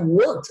it and it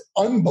worked.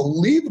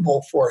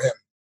 Unbelievable for him.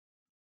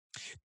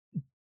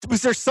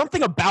 Was there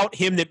something about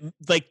him that,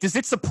 like, does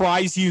it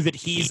surprise you that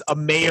he's a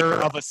mayor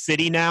of a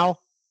city now?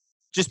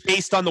 Just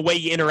based on the way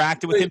you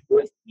interacted with him?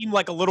 It seemed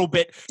like a little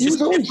bit just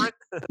different.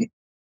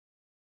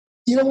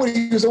 You know what?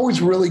 He was always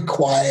really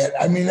quiet.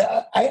 I mean,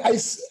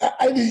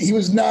 he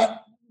was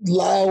not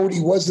loud.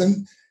 He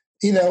wasn't,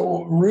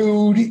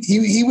 rude.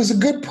 He was a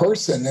good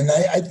person. And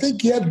I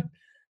think he had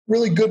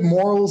really good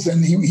morals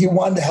and he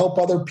wanted to help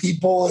other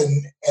people.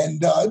 And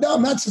no,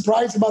 I'm not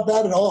surprised about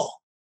that at all.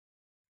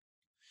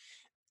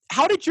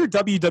 How did your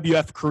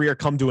WWF career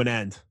come to an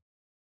end?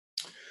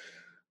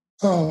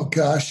 Oh,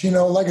 gosh.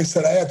 Like I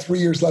said, I had 3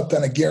 years left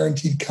on a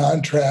guaranteed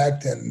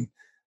contract. And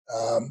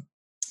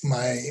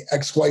my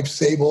ex-wife,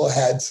 Sable,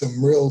 had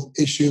some real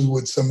issues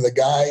with some of the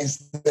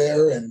guys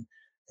there. And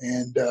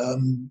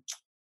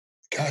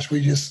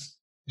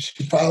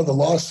she filed a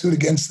lawsuit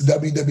against the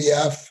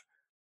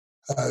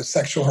WWF,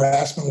 sexual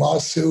harassment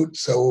lawsuit.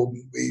 So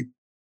we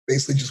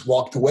basically just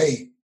walked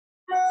away.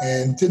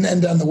 And didn't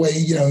end on the way,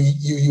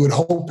 you would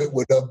hope it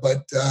would have.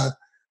 But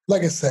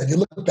like I said, you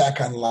look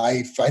back on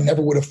life, I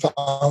never would have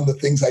found the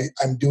things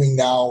I'm doing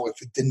now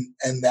if it didn't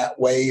end that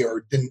way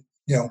or didn't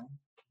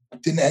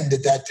end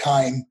at that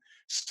time.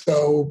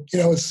 So,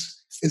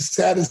 as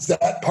sad as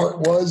that part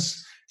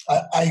was,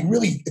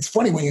 it's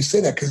funny when you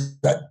say that because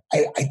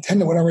I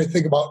tend to, whenever I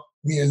think about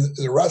me as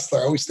a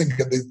wrestler, I always think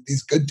of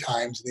these good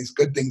times and these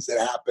good things that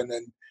happen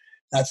and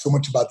not so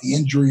much about the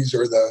injuries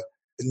or the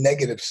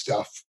negative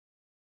stuff.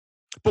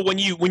 But when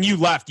you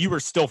left, you were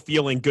still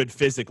feeling good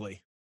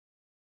physically.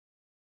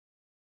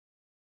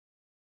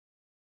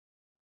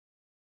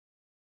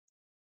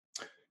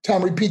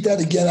 Tom, repeat that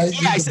again.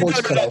 I said, no,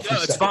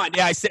 it's fine.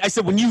 Yeah, I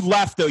said when you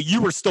left, though,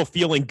 you were still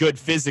feeling good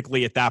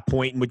physically at that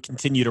point and would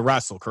continue to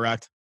wrestle,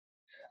 correct?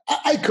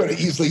 I could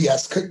have easily,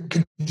 yes,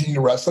 continue to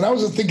wrestle. And I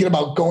was thinking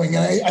about going,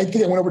 and I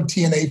think I went over to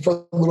TNA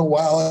for a little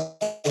while.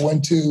 I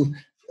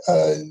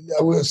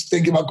was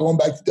thinking about going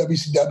back to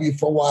WCW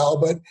for a while,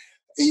 but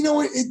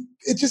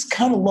it just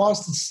kind of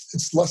lost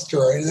its luster.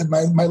 Right?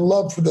 My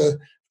love for the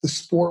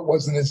sport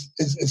wasn't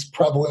as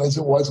prevalent as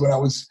it was when I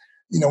was,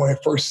 when I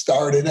first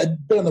started.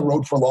 I'd been on the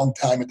road for a long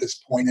time at this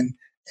point, and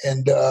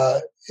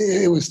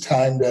it was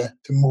time to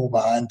move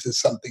on to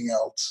something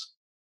else.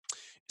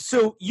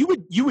 So you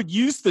would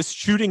use this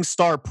shooting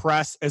star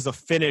press as a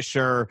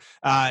finisher.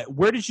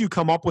 Where did you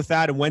come up with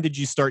that, and when did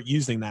you start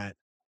using that?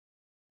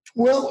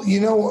 Well,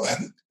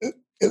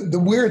 The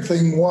weird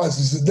thing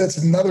is that's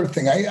another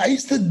thing. I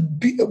used to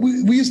be,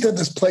 we used to have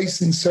this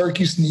place in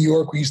Syracuse, New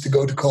York. We used to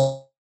go to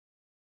called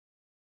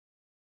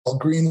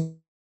Green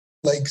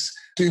Lakes.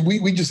 Dude,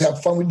 we just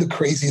have fun with the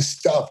craziest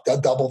stuff, the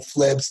double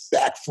flips,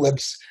 back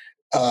flips.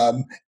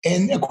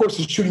 And of course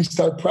the shooting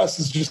star press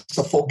is just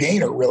a full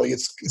gainer, really.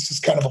 It's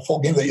just kind of a full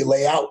gainer that you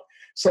lay out.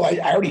 So I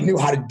already knew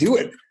how to do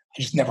it.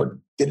 I just never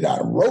did it on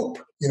a rope,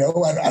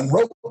 on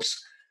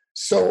ropes.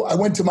 So I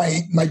went to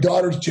my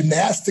daughter's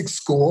gymnastics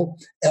school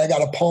and I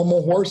got a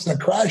pommel horse and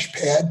a crash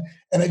pad.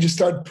 And I just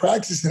started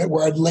practicing it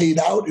where I'd lay it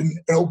out and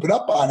open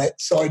up on it.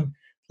 So I'd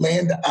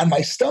land on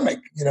my stomach,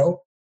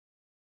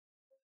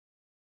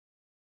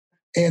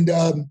 And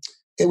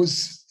it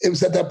was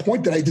at that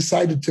point that I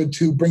decided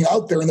to bring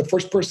out there. And the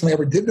first person I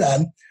ever did it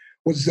on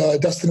was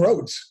Dustin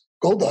Rhodes,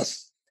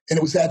 Goldust. And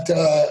it was at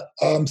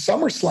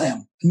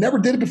SummerSlam. Never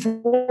did it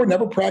before,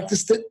 never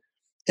practiced it.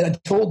 And I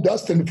told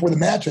Dustin before the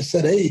match, I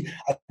said, hey,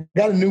 I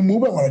got a new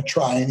move I want to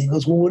try. And he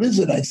goes, well, what is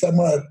it? And I said, I'm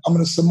going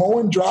to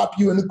Samoan drop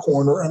you in the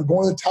corner. I'm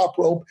going to the top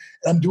rope,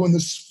 and I'm doing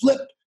this flip.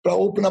 But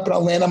I'll open up and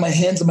I'll land on my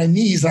hands and my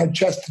knees, and I'm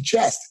chest to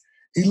chest.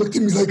 He looked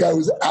at me like I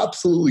was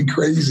absolutely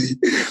crazy.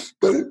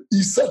 But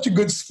he's such a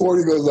good sport.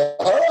 He goes,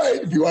 all right,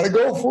 if you want to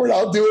go for it,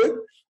 I'll do it.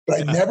 But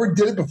I never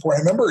did it before. I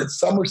remember at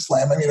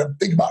SummerSlam, I'm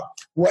thinking about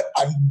what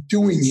I'm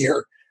doing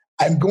here.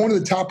 I'm going to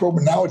the top rope,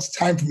 and now it's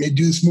time for me to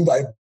do this move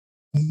I've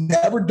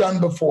never done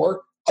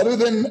before, other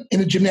than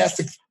in a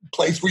gymnastic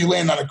place where you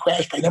land on a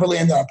crash pad. I never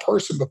landed on a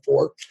person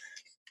before.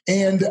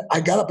 And I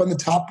got up on the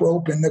top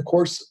rope, and of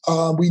course,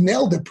 we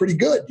nailed it pretty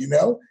good,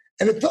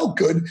 and it felt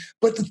good.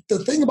 But the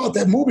thing about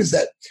that move is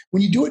that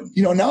when you do it,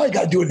 now I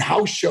got to do it in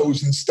house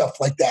shows and stuff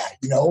like that,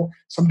 So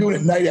I'm doing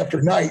it night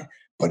after night,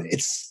 but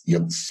it's,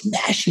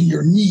 smashing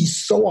your knees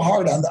so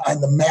hard on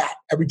the mat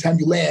every time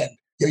you land,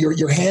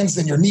 your hands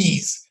and your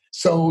knees.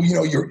 So,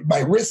 my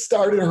wrists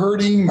started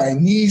hurting, my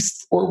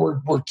knees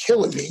were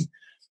killing me.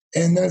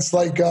 And then it's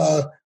like,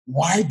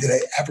 why did I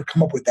ever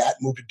come up with that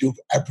move to do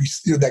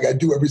that I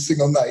do every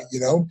single night,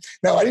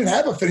 Now, I didn't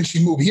have a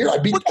finishing move here. I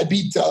beat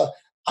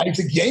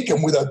Isaac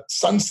Yankem with a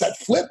sunset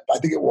flip, I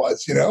think it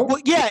was, Well,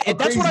 yeah,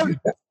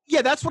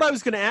 that's what I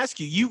was going to ask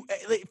you. You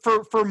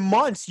for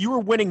months you were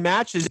winning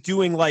matches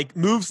doing like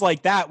moves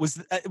like that. Was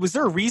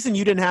there a reason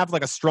you didn't have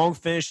like a strong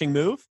finishing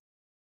move?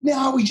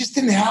 No, we just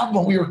didn't have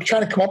one. We were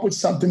trying to come up with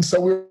something,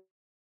 so we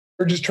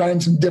were just trying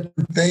some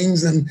different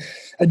things. And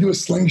I do a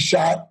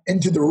slingshot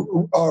into the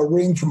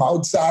ring from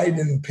outside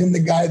and pin the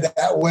guy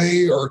that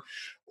way, or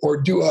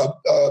do a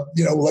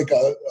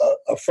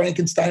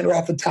Frankensteiner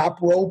off the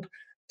top rope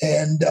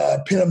and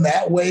pin him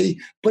that way.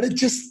 But it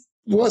just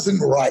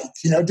wasn't right.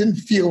 It didn't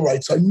feel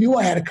right. So I knew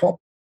I had to come up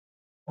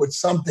with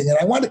something, and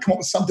I wanted to come up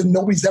with something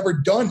nobody's ever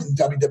done in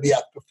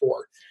WWF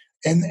before.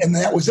 And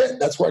that was it.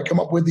 That's where I come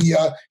up with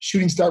the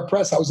shooting star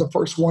press. I was the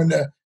first one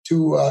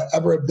to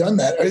ever have done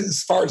that,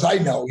 as far as I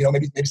know.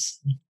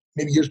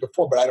 Maybe years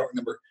before, but I don't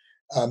remember.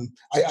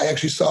 I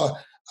actually saw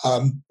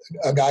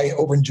a guy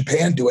over in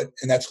Japan do it,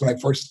 and that's when I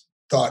first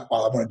thought,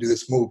 "Wow, I want to do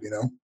this move."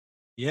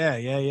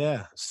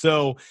 Yeah.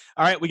 So,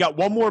 all right, we got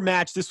one more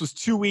match. This was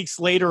 2 weeks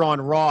later on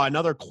Raw.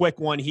 Another quick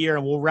one here,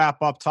 and we'll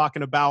wrap up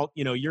talking about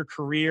your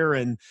career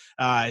and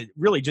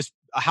really just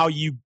how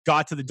you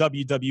got to the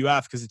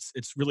WWF, because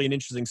it's really an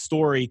interesting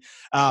story.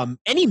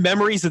 Any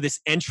memories of this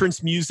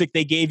entrance music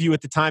they gave you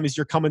at the time as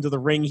you're coming to the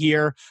ring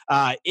here?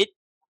 It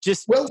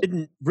just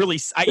didn't really.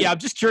 I'm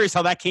just curious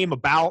how that came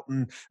about,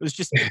 and it was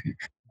just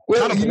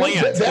kind of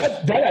bland.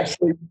 That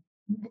actually,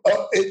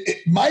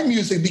 my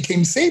music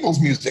became Sable's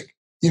music.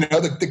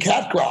 The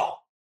cat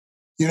growl.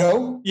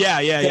 Yeah.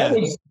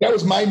 That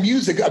was my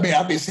music.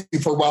 Obviously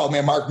for Wild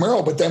Man Marc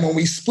Mero, but then when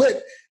we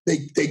split, they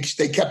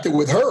kept it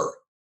with her.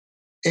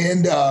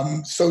 And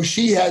so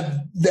she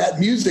had that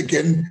music,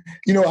 and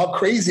how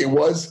crazy it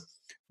was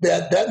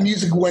that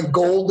music went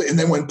gold and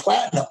then went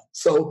platinum.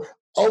 So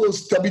all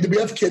those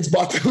WWF kids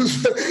bought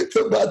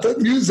that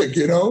music,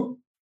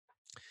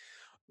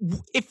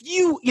 If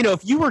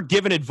you were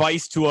given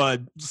advice to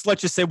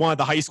let's just say one of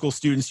the high school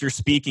students you're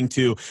speaking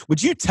to,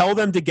 would you tell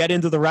them to get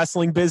into the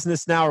wrestling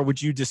business now, or would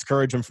you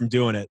discourage them from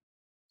doing it?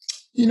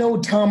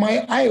 Tom,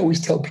 I always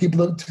tell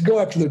people to go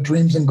after their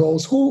dreams and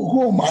goals.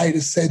 Who am I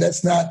to say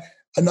that's not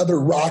another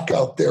Rock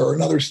out there or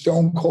another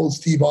Stone Cold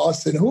Steve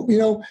Austin?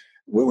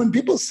 When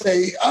people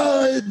say,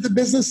 the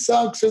business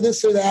sucks or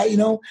this or that,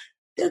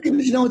 they're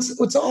gonna,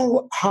 it's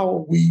all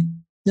how we,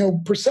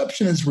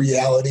 perception is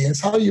reality, and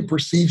it's how you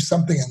perceive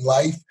something in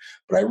life.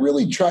 But I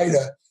really try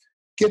to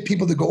get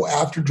people to go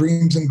after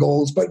dreams and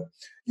goals. But,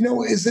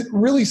 is it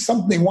really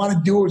something they want to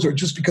do, or is it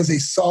just because they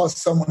saw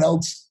someone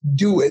else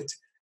do it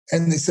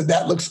and they said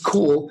that looks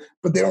cool,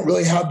 but they don't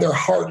really have their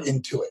heart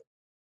into it?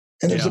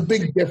 And there's a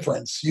big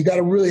difference. You got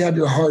to really have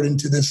your heart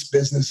into this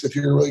business if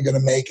you're really going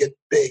to make it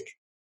big.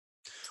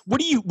 What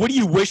do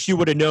you wish you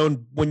would have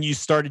known when you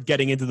started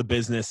getting into the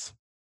business?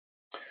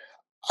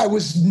 I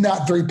was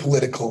not very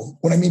political.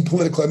 When I mean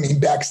political, I mean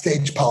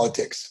backstage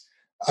politics.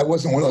 I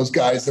wasn't one of those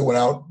guys that went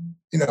out,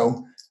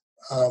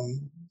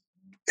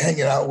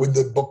 hanging out with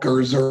the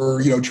bookers or,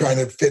 trying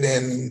to fit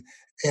in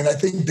And I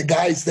think the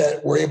guys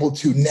that were able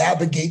to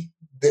navigate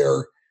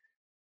their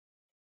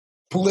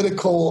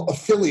political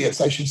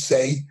affiliates, I should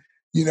say,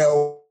 it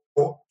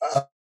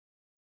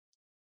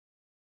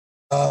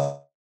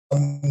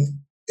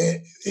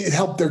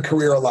helped their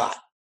career a lot.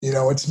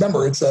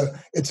 Remember, it's a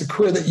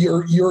career that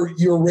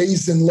you're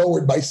raised and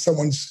lowered by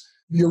someone's,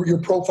 your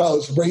profile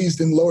is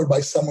raised and lowered by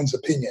someone's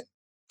opinion.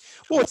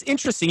 Well, it's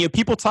interesting.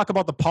 People talk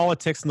about the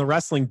politics in the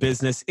wrestling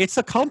business. It's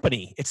a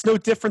company. It's no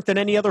different than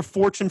any other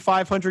Fortune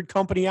 500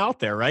 company out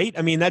there, right?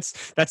 I mean,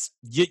 that's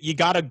you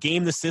got to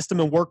game the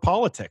system and work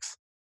politics.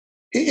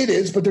 It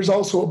is, but there's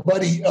also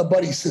a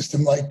buddy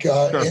system. Like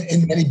Sure.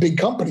 in many big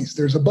companies,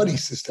 there's a buddy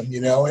system,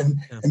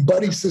 and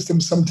buddy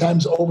systems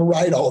sometimes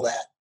override all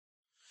that.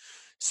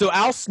 So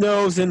Al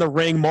Snow's in the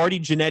ring, Marty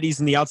Jannetty's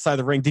in the outside of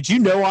the ring. Did you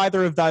know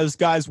either of those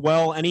guys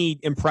well? Any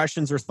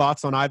impressions or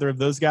thoughts on either of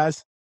those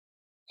guys?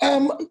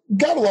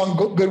 Got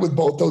along good with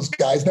both those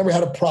guys. Never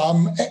had a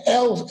problem.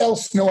 Al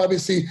Snow,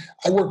 obviously,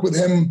 I work with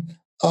him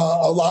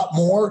a lot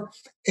more.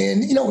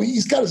 And,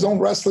 he's got his own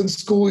wrestling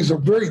school. He's a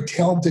very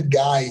talented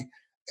guy.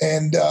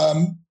 And,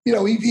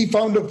 he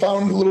found a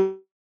little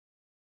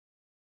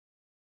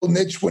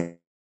niche when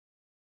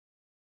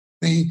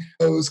it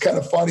was kind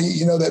of funny,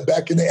 that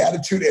back in the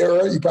Attitude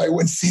Era, you probably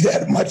wouldn't see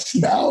that much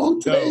now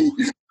today.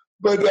 No.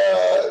 But,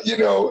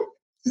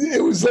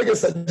 it was, like I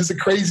said, just a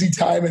crazy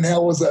time, and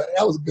Al was a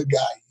good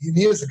guy.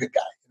 He is a good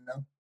guy,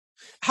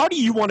 How do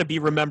you want to be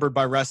remembered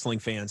by wrestling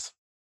fans?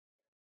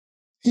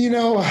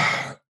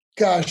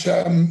 Gosh,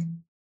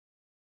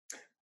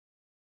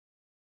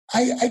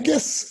 I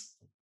guess,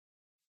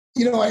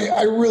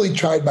 I really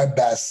tried my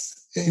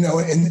best, in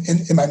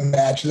my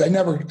matches. I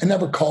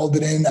never called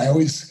it in. I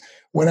always,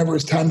 whenever it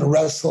was time to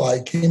wrestle, I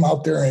came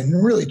out there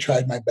and really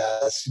tried my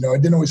best. I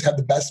didn't always have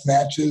the best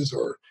matches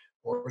or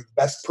the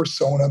best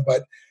persona,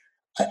 but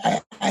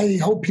I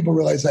hope people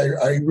realize I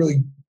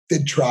really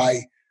did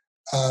try.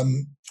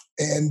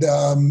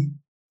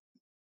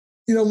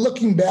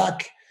 Looking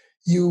back,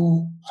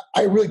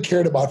 I really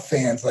cared about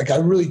fans. Like, I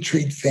really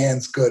treat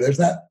fans good. There's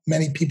not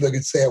many people that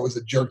could say I was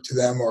a jerk to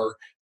them or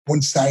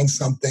wouldn't sign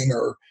something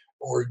or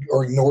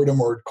ignored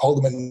them or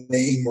called them a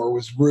name or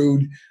was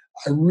rude.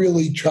 I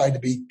really tried to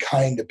be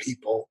kind to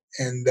people.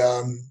 And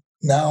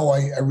now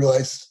I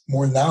realize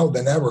more now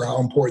than ever how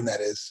important that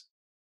is.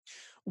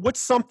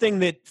 What's something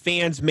that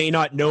fans may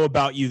not know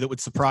about you that would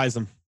surprise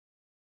them?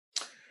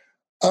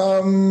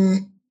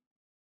 That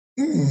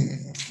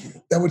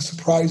would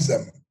surprise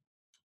them.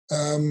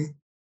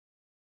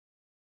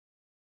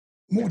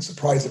 What would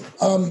surprise them?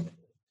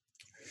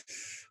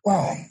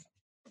 Wow.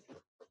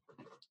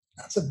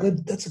 That's a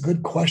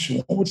good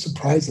question. What would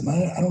surprise them?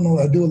 I don't know.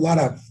 I do a lot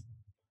of,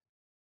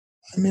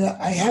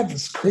 I have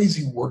this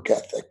crazy work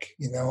ethic.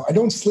 I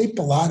don't sleep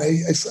a lot.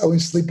 I only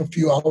sleep a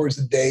few hours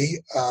a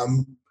day.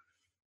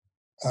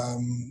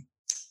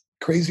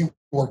 Crazy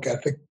work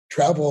ethic,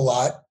 travel a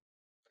lot,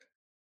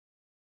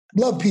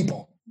 love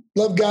people,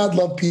 love God,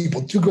 love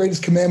people. 2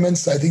 greatest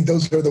commandments. I think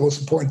those are the most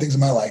important things in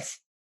my life.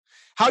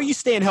 How are you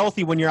staying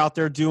healthy when you're out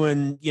there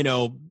doing,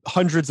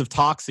 hundreds of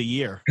talks a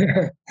year?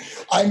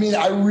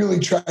 I really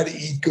try to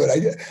eat good.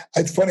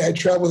 It's funny. I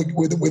travel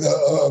with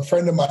a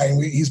friend of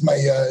mine. He's my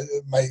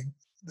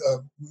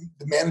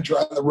the manager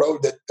on the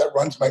road that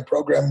runs my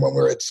program when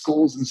we're at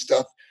schools and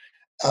stuff.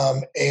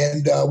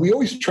 We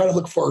always try to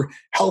look for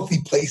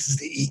healthy places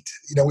to eat.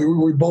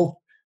 We both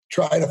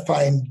try to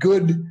find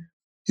good,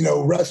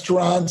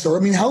 restaurants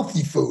or,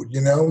 healthy food,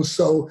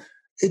 so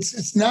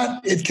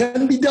it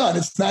can be done.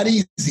 It's not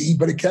easy,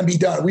 but it can be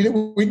done. We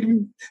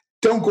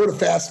don't go to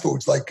fast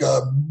foods like,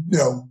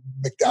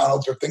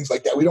 McDonald's or things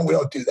like that. We don't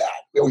do that.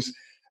 We always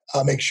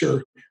make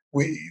sure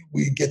we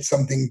get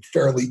something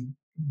fairly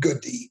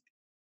good to eat.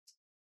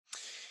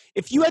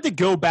 If you had to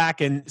go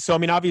back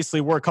obviously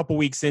we're a couple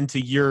weeks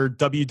into your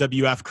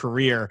WWF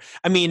career.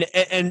 And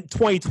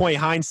 2020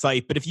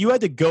 hindsight, but if you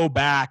had to go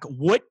back,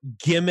 what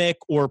gimmick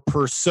or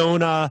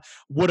persona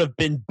would have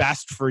been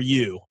best for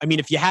you?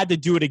 If you had to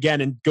do it again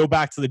and go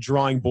back to the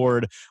drawing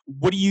board,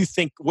 what do you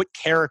think, what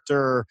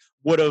character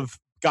would have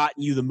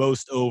gotten you the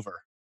most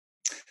over?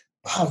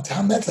 Wow,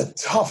 Tom, that's a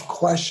tough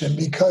question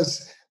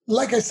because,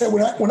 like I said,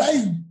 when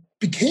I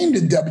became the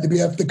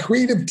WWF, the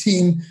creative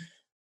team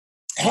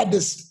had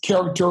this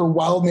character,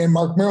 Wildman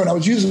Marc Mero, and I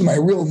was using my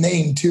real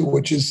name too,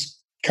 which is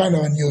kind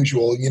of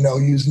unusual,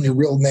 using your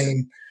real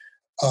name.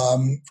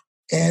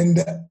 And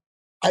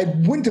I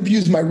wouldn't have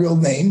used my real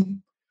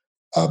name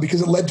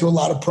because it led to a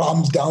lot of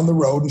problems down the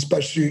road,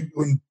 especially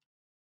when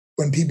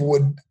people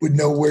would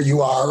know where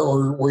you are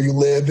or where you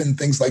live and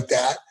things like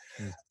that.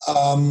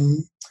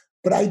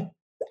 But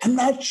I'm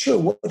not sure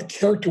what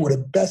character would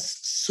have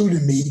best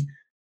suited me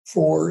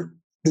for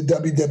the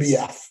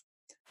WWF.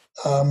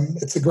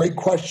 It's a great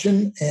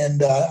question,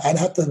 and I'd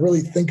have to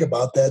really think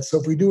about that. So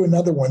if we do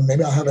another one,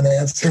 maybe I'll have an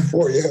answer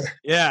for you.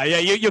 Yeah.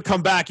 You'll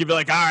come back. You'll be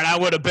like, all right, I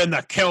would have been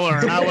the killer,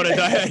 and I would have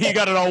done. You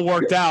got it all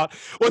worked out.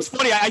 What's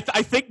funny,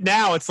 I think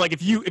now it's like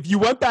if you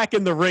went back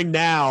in the ring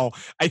now,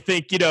 I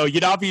think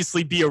you'd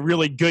obviously be a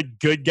really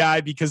good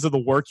guy because of the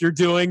work you're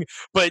doing,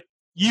 but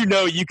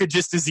you could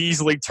just as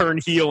easily turn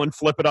heel and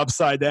flip it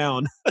upside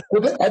down.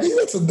 Well, I think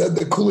that's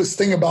the coolest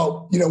thing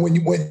about, when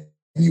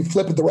you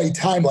flip at the right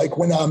time. Like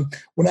when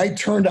I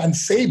turned on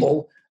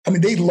Sable, I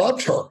mean, they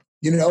loved her.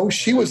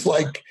 She was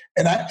like,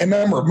 and I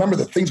remember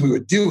the things we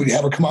would do. We'd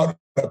have her come out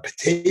in a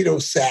potato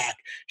sack.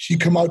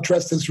 She'd come out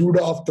dressed as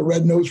Rudolph the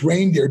Red-Nosed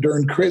Reindeer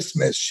during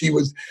Christmas.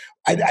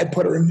 I'd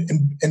put her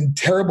in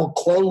terrible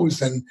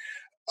clothes and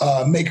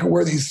make her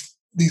wear these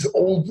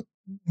old,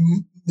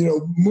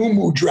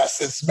 moo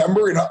dresses.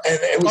 Remember? And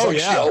it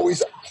was She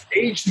always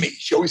staged me.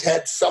 She always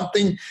had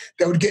something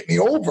that would get me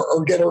over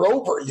or get her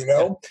over.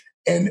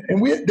 And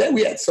we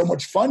had so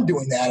much fun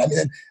doing that. I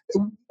mean,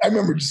 I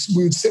remember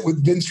we would sit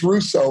with Vince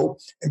Russo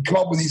and come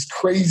up with these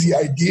crazy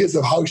ideas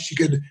of how she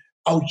could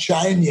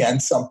outshine you on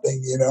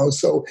something,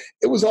 So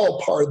it was all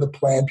part of the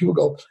plan. People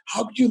go,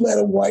 how could you let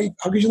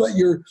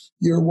your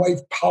wife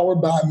power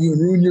bomb you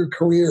and ruin your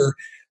career?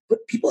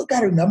 But people got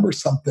to remember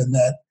something,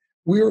 that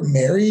we were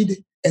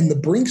married and the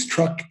Brinks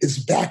truck is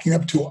backing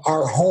up to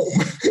our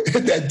home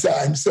at that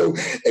time. So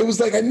it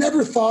was like, I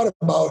never thought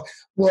about,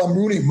 well, I'm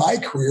ruining my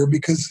career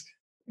because,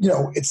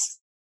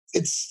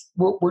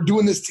 we're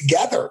doing this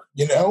together,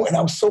 and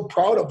I was so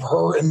proud of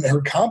her and her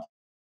accomplishments.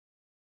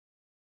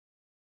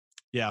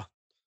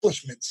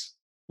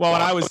 Well,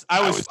 and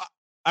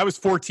I was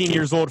 14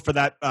 years old for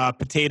that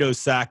potato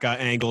sack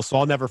angle, so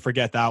I'll never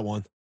forget that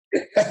one.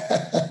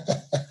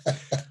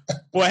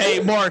 Well, hey,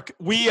 Mark,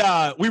 we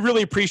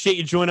really appreciate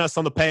you joining us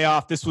on the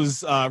Payoff. This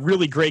was a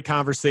really great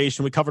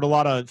conversation. We covered a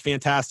lot of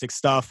fantastic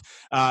stuff.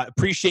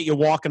 Appreciate you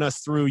walking us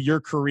through your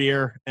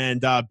career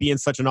and being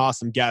such an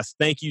awesome guest.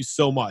 Thank you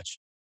so much.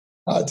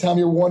 Tom,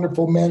 you're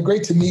wonderful, man.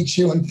 Great to meet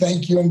you, and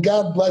thank you. And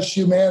God bless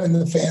you, man, and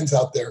the fans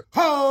out there.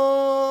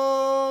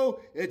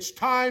 Ho! It's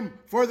time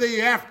for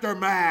the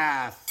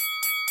aftermath.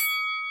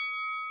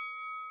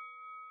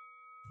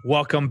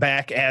 Welcome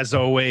back, as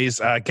always.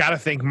 Got to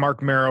thank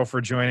Marc Mero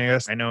for joining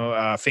us. I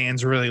know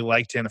fans really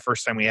liked him the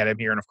first time we had him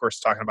here, and of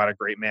course, talking about a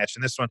great match.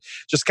 And this one,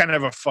 just kind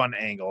of a fun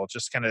angle,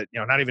 just kind of,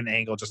 not even an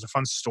angle, just a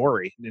fun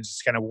story, and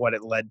just kind of what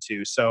it led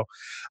to. So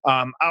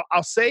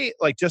I'll say,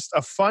 like, just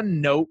a fun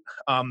note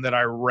that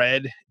I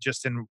read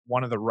just in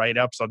one of the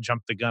write-ups. I'll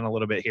jump the gun a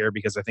little bit here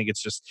because I think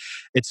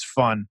it's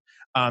fun.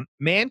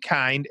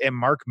 Mankind and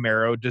Marc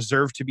Mero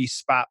deserve to be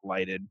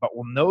spotlighted, but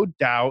no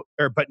doubt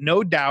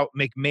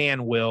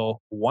McMahon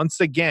will once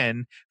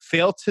again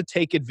fail to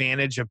take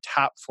advantage of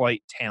top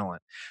flight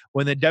talent.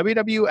 When the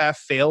WWF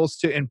fails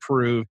to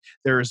improve,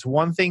 there is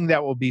one thing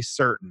that will be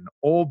certain: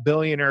 old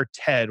billionaire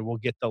Ted will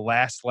get the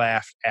last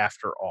laugh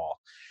after all.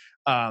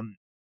 I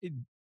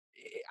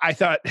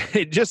thought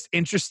it just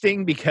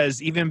interesting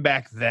because even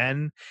back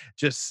then,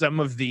 just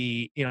some of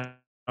the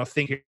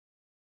things.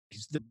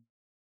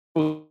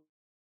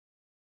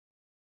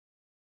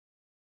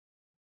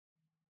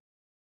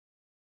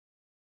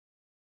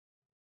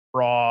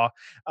 Raw.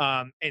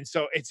 And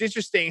so it's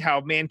interesting how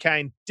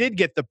Mankind did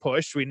get the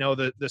push. We know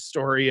the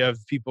story of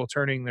people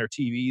turning their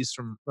TVs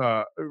from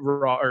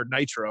Raw or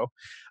Nitro.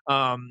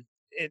 And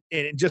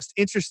just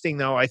interesting,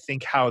 though, I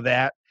think how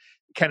that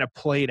kind of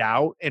played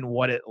out and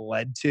what it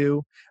led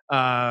to.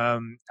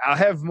 I'll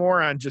have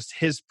more on just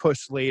his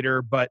push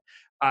later, but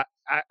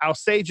I'll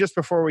say just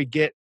before we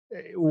get,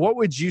 what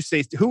would you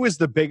say, who was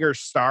the bigger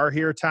star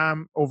here,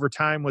 Tom, over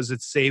time? Was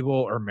it Sable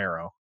or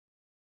Mero?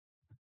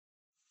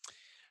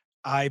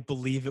 I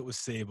believe it was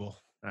Sable.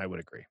 I would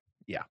agree.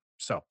 Yeah.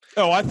 So.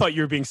 Oh, I thought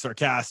you were being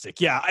sarcastic.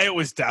 Yeah, it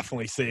was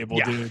definitely Sable,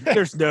 dude.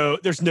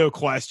 There's no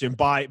question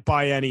by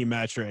any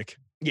metric.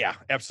 Yeah,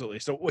 absolutely.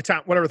 So,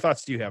 Tom, whatever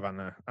thoughts do you have on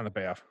the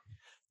Payoff?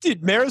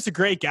 Dude, Mero's a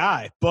great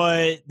guy,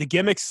 but the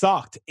gimmick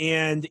sucked,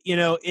 and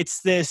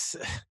it's this,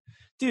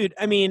 dude.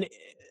 I mean,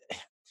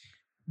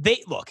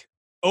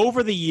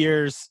 over the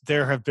years,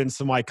 there have been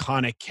some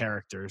iconic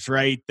characters,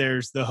 right?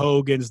 There's the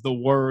Hogans, the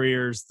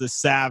Warriors, the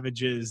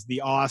Savages,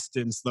 the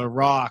Austins, the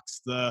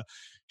Rocks, the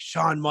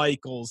Shawn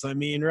Michaels. I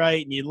mean,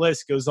 right? And the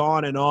list goes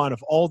on and on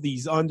of all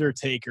these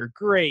Undertaker,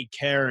 great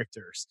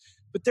characters.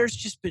 But there's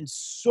just been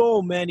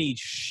so many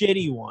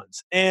shitty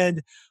ones.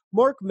 And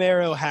Marc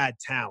Mero had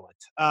talent.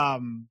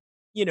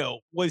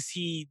 Was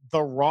he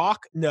The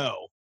Rock?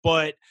 No.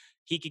 But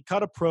he could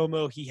cut a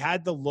promo. He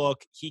had the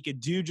look. He could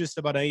do just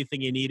about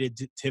anything you needed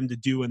him to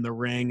do in the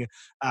ring.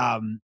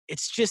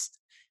 It's just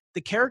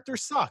the character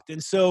sucked.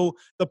 And so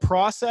the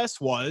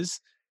process was,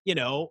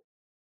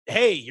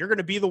 hey, you're going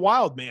to be the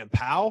wild man,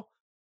 pal.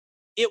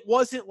 It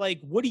wasn't like,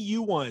 what do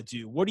you want to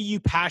do? What are you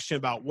passionate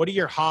about? What are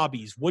your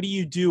hobbies? What do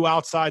you do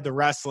outside the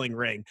wrestling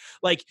ring?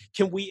 Like,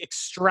 can we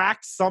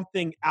extract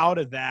something out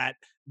of that,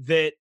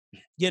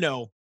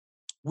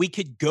 we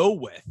could go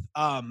with?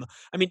 I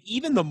mean,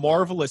 even the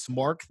Marvelous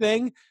Mark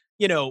thing,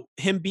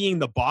 him being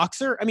the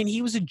boxer. I mean,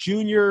 he was a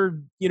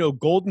junior,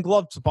 Golden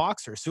Gloves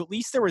boxer. So at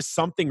least there was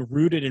something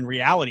rooted in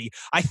reality.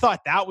 I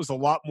thought that was a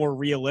lot more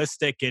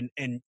realistic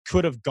and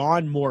could have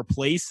gone more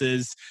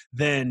places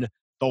than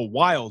the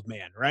wild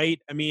man, right?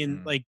 I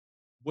mean, like,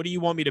 what do you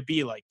want me to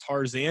be, like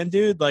Tarzan,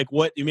 dude? Like,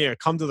 what you mean?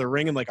 Come to the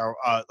ring and like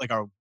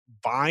a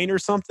vine or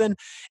something?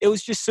 It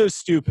was just so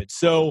stupid.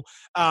 So,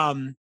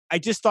 I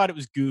just thought it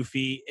was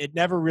goofy. It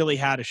never really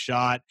had a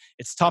shot.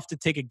 It's tough to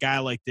take a guy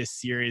like this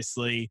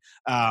seriously.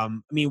 I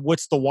mean,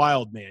 what's the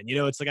wild man? You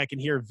know, it's like I can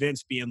hear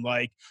Vince being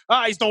like,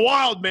 he's the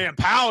wild man,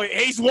 pal.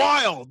 He's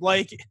wild.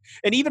 Like,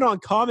 and even on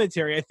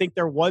commentary, I think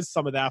there was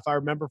some of that, if I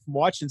remember from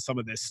watching some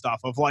of this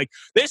stuff, of like,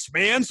 this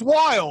man's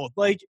wild.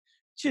 Like,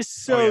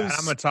 just so. Oh, yeah.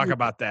 I'm going to talk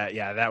about that.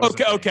 Yeah, that was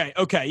okay.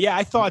 Yeah,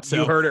 I thought so.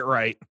 You heard it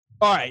right.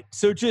 All right.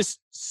 So just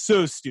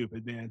so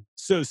stupid, man.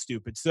 So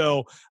stupid.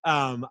 So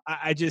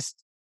I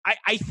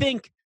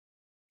think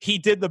he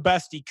did the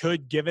best he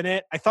could given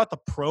it. I thought the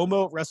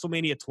promo at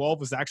WrestleMania 12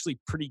 was actually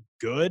pretty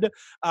good.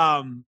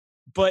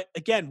 But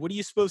again, what are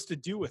you supposed to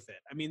do with it?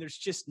 I mean, there's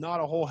just not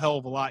a whole hell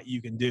of a lot you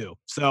can do.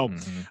 So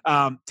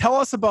tell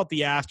us about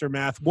the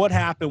aftermath. What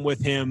happened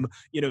with him,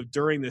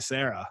 during this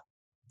era?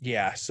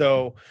 Yeah,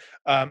 so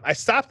I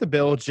stopped the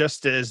bill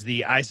just as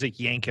the Isaac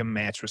Yankem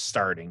match was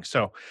starting.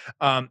 So,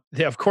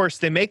 of course,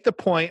 they make the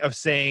point of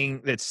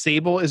saying that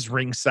Sable is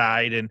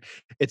ringside, and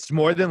it's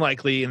more than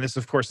likely, and this,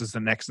 of course, is the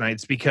next night,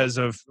 it's because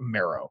of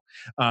Mero.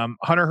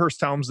 Hunter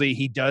Hearst Helmsley,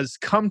 he does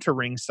come to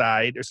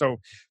ringside. So,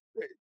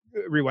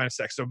 rewind a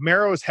sec. So,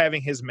 Mero is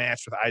having his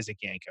match with Isaac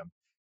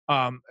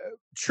Yankem.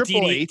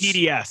 Triple H.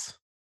 DDS.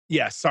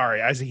 Yeah,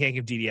 sorry, Isaac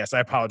Yankem DDS. I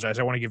apologize.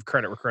 I want to give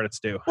credit where credit's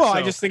due. Well,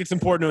 I just think it's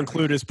important to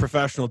include his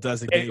professional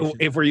designation.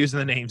 If we're using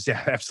the names,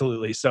 yeah,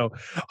 absolutely. So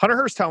Hunter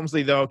Hearst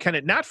Helmsley, though, kind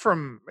of not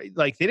from,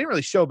 like, they didn't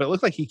really show, but it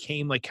looked like he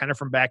came, like, kind of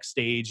from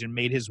backstage and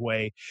made his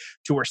way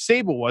to where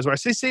Sable was. When I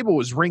say Sable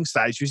was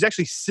ringside, she was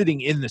actually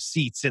sitting in the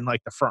seats in,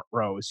 like, the front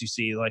row, as you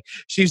see. Like,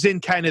 she's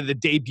in kind of the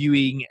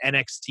debuting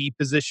NXT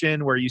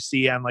position where you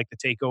see on, like, the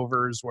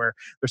takeovers where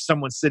there's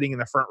someone sitting in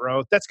the front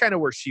row. That's kind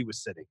of where she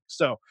was sitting.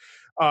 So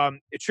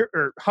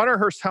Hunter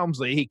Hearst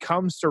Helmsley, he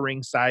comes to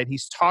ringside.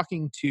 He's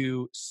talking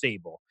to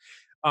Sable.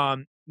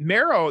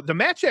 Mero, the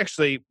match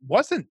actually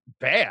wasn't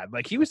bad.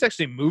 Like, he was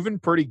actually moving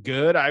pretty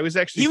good.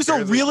 He was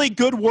a really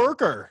good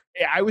worker.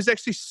 I was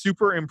actually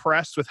super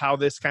impressed with how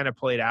this kind of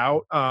played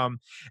out. And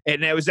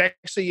it was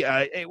actually,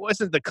 it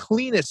wasn't the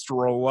cleanest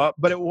roll up,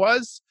 but it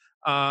was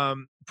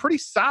pretty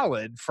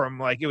solid from,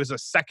 like, it was a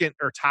second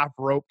or top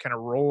rope kind of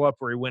roll up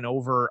where he went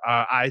over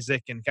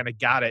Isaac and kind of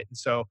got it. And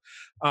so,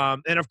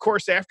 and of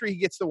course, after he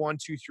gets the 1,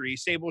 2, 3,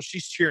 Sable,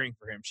 she's cheering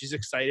for him. She's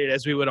excited,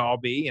 as we would all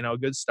be,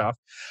 good stuff.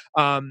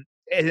 And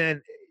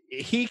then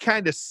he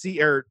kind of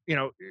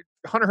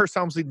Hunter Hearst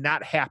Helmsley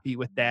not happy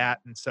with that.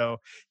 And so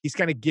he's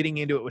kind of getting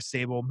into it with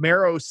Sable.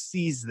 Mero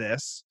sees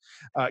this,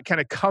 kind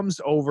of comes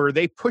over.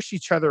 They push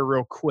each other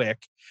real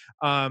quick.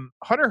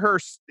 Hunter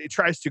Hearst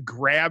tries to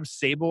grab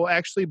Sable,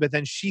 actually, but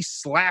then she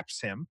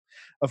slaps him,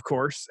 of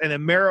course. And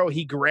then Mero,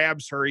 he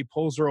grabs her, he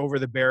pulls her over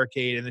the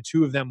barricade, and the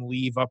two of them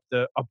leave up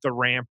the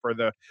ramp or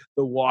the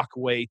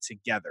walkway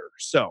together.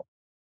 So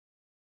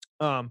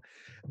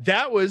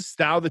that was,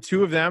 now the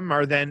two of them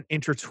are then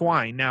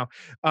intertwined. Now,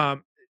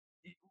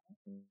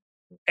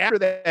 after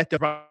that,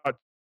 about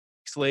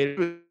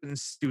later,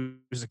 he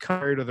was a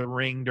comer to the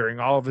ring during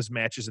all of his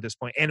matches at this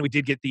point, and we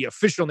did get the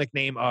official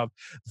nickname of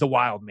the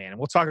Wild Man, and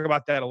we'll talk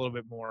about that a little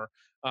bit more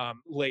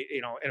late,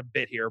 in a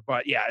bit here.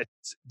 But yeah, it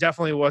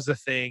definitely was a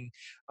thing.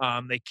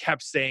 They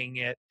kept saying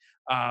it.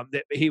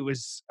 That he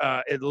was,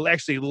 it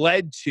actually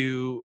led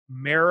to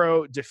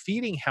Mero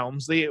defeating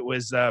Helmsley. It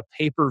was a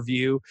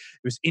pay-per-view.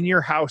 It was In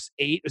Your House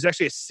 8. It was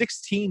actually a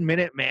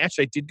 16-minute match.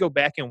 I did go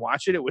back and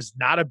watch it. It was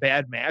not a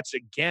bad match.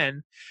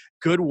 Again,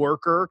 good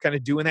worker, kind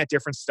of doing that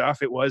different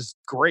stuff. It was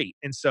great.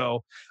 And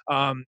so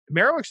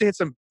Mero actually had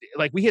some,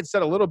 like we had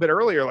said a little bit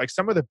earlier, like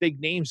some of the big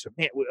names,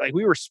 man, like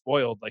we were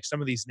spoiled, like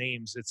some of these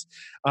names. It's,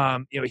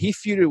 he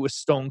feuded with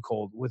Stone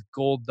Cold, with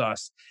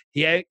Goldust.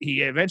 He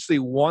eventually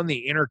won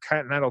the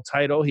Intercontinental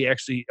title. He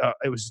actually,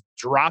 it was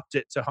dropped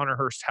it to Hunter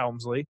Hearst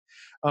Helmsley.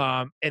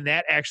 And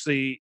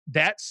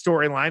that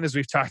storyline, as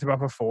we've talked about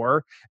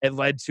before, it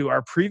led to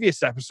our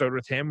previous episode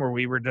with him where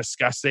we were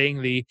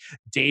discussing the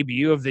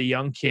debut of the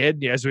young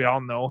kid, as we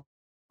all know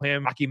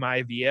him, Rocky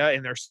Maivia,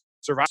 in their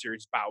Survivor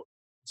Series bout.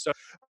 So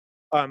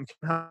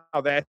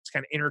how that's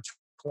kind of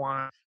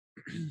intertwined,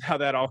 how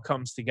that all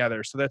comes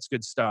together. So that's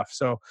good stuff.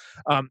 So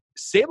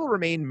Sable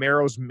remained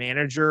Mero's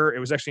manager. It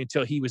was actually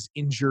until he was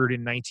injured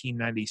in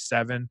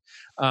 1997.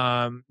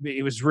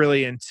 It was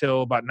really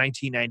until about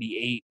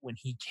 1998 when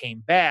he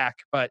came back.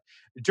 But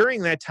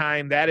during that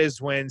time, that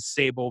is when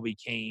Sable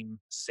became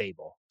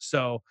Sable.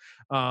 So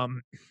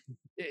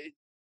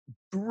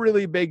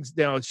really big,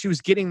 she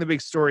was getting the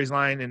big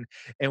storyline,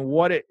 and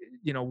what it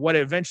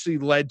eventually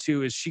led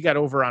to is she got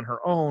over on her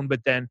own. But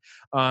then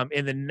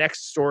in the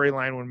next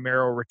storyline, when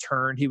Mero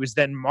returned, he was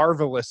then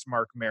Marvelous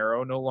Marc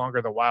Mero, no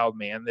longer the Wild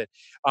Man, that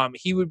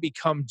he would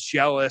become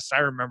jealous. I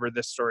remember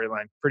this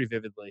storyline pretty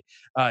vividly.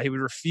 He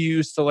would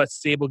refuse to let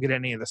Sable get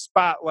any of the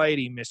spotlight.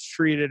 He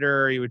mistreated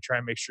her. He would try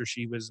and make sure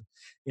she was,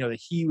 that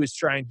he was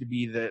trying to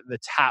be the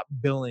top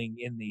billing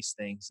in these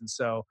things. And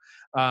so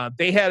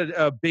they had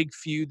a big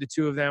feud. The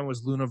two of them was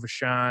versus Luna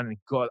Vachon,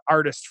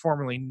 artist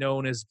formerly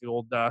known as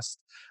Goldust,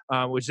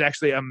 which is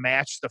actually a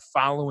match the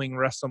following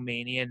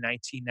WrestleMania in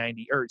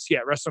 1990,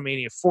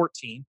 WrestleMania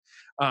 14.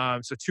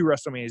 So 2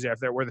 WrestleManias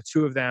after that were the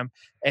 2 of them.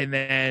 And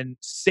then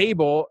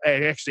Sable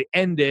actually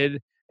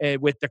ended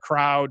with the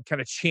crowd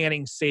kind of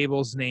chanting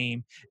Sable's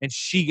name, and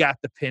she got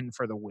the pin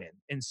for the win.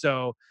 And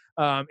so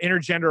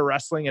intergender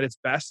wrestling at its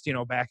best,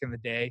 back in the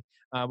day,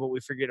 but we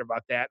forget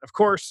about that. Of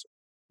course,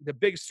 the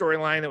big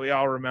storyline that we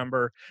all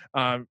remember,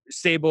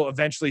 Sable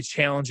eventually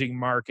challenging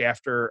Marc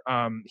after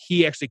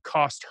he actually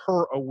cost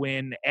her a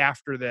win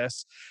after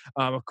this.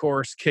 Of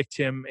course, kicked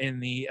him in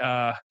the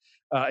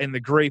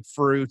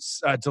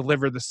grapefruits,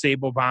 delivered the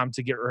Sable bomb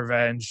to get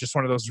revenge. Just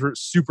one of those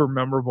super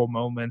memorable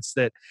moments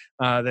that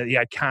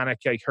the iconic,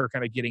 like her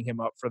kind of getting him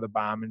up for the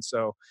bomb. And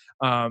so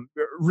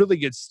really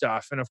good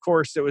stuff. And of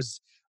course it was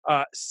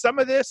some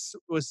of this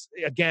was,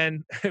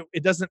 again,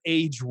 it doesn't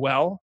age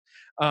well.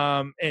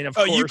 And of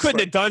course, you couldn't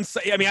have done.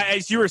 I mean,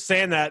 as you were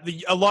saying that,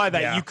 a lot of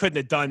that you couldn't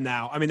have done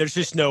now. I mean, there's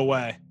just no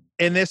way.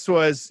 And this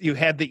was, you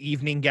had the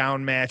evening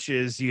gown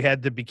matches, you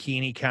had the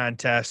bikini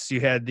contests,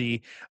 you had the,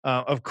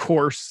 of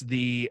course,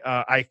 the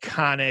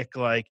iconic,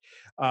 like,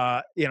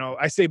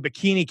 I say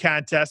bikini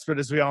contest, but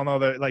as we all know,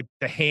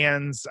 the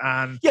hands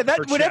on. Yeah,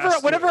 that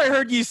whenever I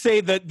heard you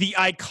say the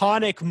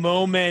iconic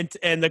moment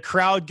and the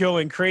crowd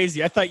going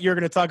crazy, I thought you were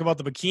going to talk about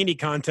the bikini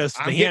contest.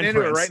 I'm getting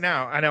into it right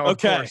now. I know,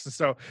 okay. Of course.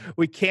 So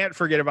we can't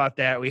forget about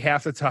that. We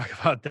have to talk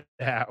about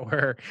that.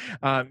 Where,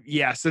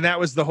 yes, and that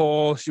was the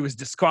whole. She was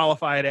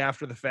disqualified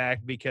after the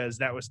fact because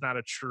that was not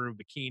a true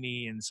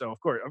bikini, and so of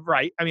course,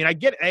 right. I mean, I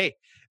get it. Hey,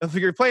 if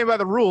you're playing by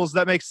the rules,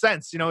 that makes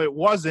sense. It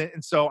wasn't,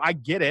 and so I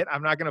get it.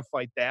 I'm not going to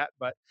fight that,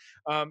 but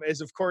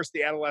is of course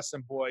the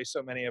adolescent boy,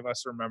 so many of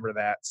us remember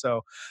that.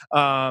 So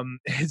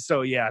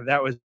yeah,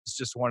 that was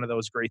just one of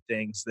those great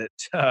things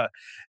that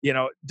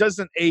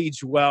doesn't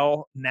age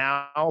well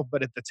now,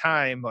 but at the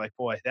time, like,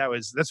 boy,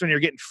 that's when you're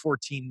getting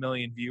 14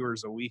 million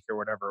viewers a week or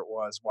whatever it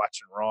was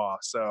watching Raw.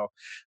 So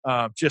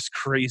just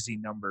crazy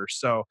numbers.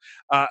 So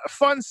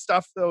fun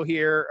stuff though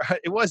here.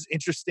 It was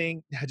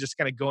interesting just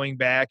kind of going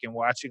back and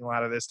watching a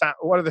lot of this. Tom,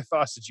 what other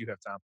thoughts did you have,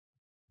 Tom?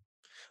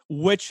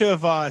 Which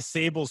of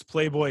Sable's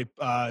Playboy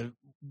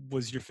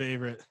was your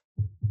favorite?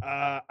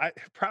 I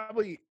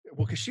probably,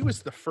 because she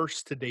was the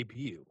first to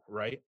debut,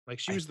 right? Like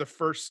she was the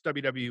first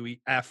WWEF.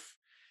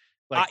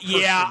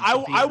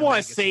 I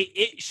want to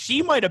say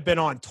she might have been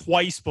on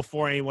twice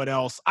before anyone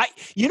else.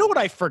 What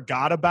I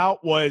forgot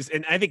about was,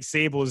 and I think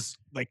Sable was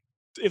like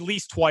at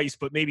least twice,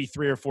 but maybe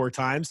 3 or 4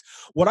 times.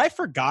 What I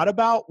forgot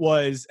about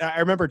was, I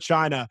remember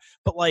China,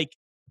 but like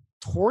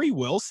Tori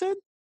Wilson.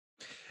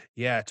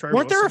 Yeah,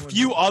 weren't there a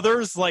few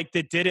others like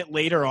that did it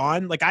later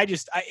on? Like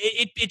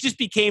it just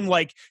became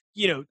like,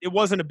 it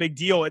wasn't a big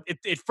deal. At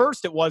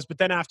first it was, but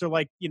then after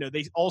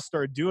they all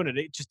started doing it,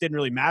 it just didn't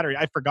really matter.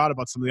 I forgot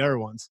about some of the other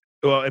ones.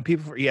 Well, and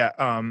people,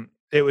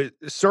 it was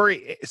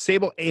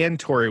Sable and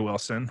Tori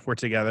Wilson were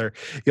together.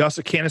 You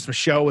also, Candice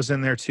Michelle was in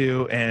there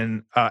too,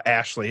 and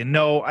Ashley. And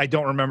no, I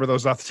don't remember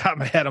those off the top of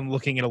my head. I'm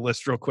looking at a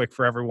list real quick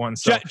for everyone.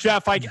 So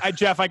Jeff, I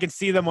can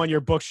see them on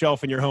your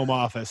bookshelf in your home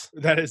office.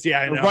 That is,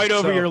 I know. Right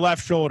over your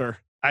left shoulder.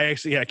 I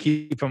actually,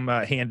 keep them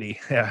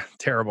handy. Yeah,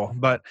 terrible.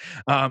 But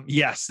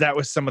yes, that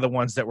was some of the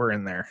ones that were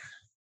in there.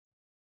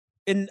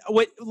 And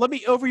let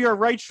me, over your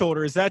right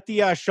shoulder, is that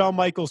the Shawn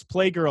Michaels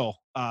Playgirl?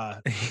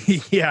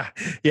 Yeah,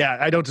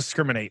 I don't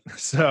discriminate.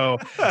 So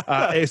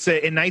it's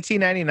in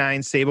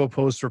 1999, Sable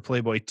posed for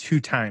Playboy 2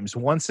 times,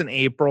 once in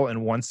April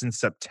and once in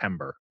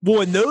September.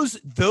 Well, and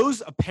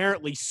those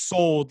apparently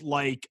sold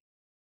like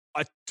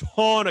a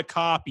ton of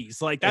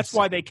copies. Like that's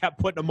why they kept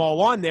putting them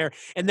all on there.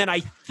 And then I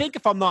think,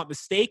 if I'm not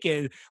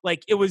mistaken,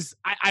 like it was,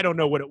 I don't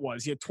know what it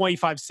was,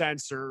 25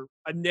 cents or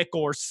a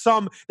nickel or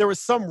there was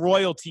some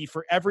royalty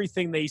for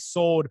everything they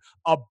sold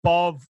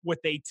above what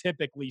they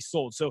typically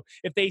sold. So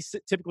if they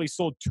typically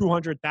sold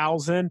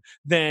 200,000,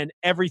 then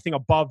everything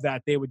above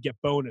that they would get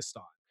bonused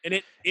on.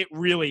 And it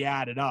really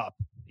added up.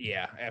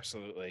 Yeah,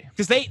 absolutely.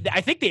 Because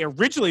I think they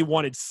originally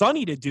wanted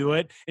Sunny to do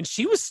it, and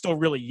she was still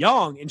really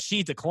young, and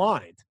she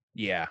declined.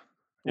 Yeah.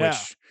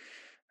 Which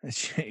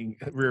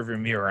rearview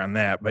mirror on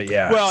that, but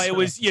yeah. Well, it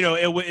was,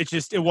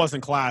 it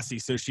wasn't classy,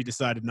 so she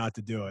decided not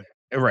to do it.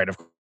 Right, of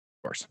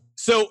course.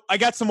 So I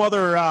got some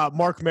other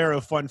Marc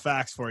Mero fun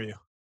facts for you.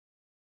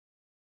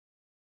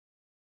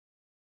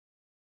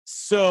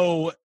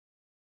 So,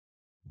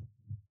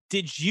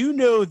 did you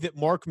know that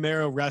Marc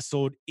Mero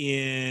wrestled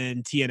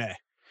in TNA?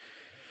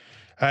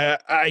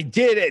 I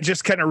did.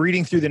 Just kind of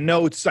reading through the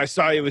notes, I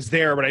saw he was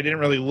there, but I didn't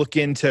really look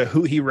into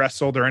who he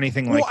wrestled or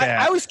anything like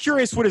that. I was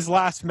curious what his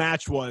last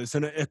match was,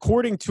 and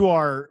according to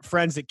our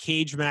friends at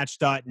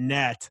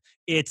cagematch.net,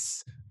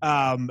 it's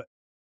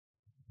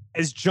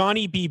as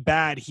Johnny B.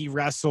 Bad, he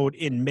wrestled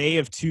in May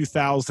of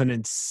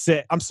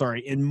 2006. I'm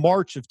sorry, in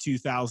March of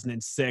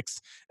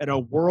 2006 at a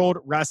World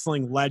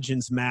Wrestling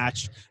Legends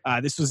match.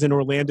 This was in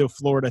Orlando,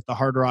 Florida at the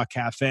Hard Rock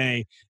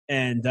Cafe.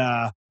 And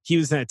he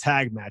was in a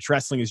tag match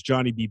wrestling as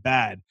Johnny B.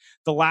 Bad.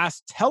 The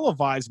last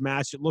televised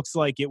match, it looks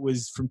like it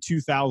was from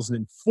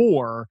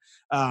 2004,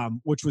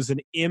 which was an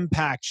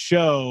Impact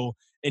show,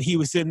 and he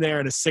was in there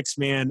in a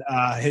 6-man.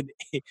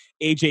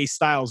 AJ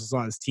Styles was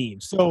on his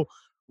team. So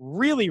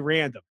really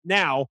random.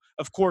 Now,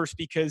 of course,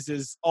 because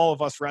as all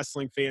of us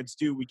wrestling fans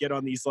do, we get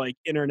on these like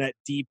internet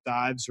deep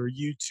dives or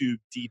YouTube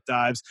deep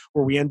dives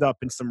where we end up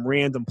in some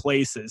random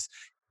places.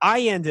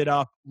 I ended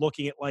up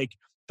looking at like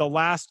the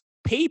last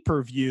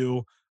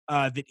pay-per-view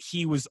that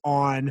he was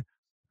on.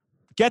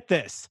 Get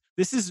this.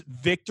 This is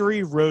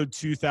Victory Road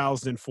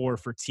 2004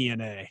 for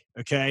TNA.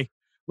 Okay.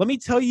 Let me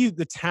tell you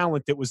the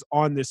talent that was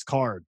on this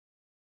card.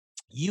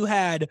 You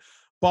had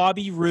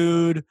Bobby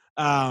Roode,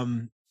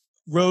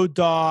 Road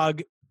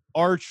Dogg,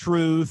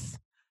 R-Truth.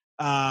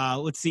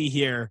 Let's see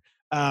here.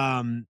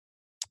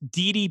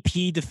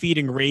 DDP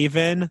defeating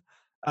Raven.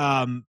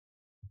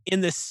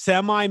 In the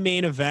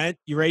semi-main event,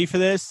 you ready for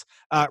this?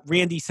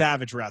 Randy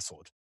Savage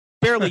wrestled.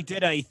 Barely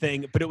did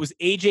anything, but it was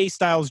AJ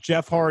Styles,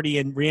 Jeff Hardy,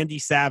 and Randy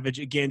Savage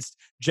against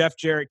Jeff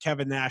Jarrett,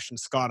 Kevin Nash, and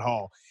Scott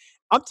Hall.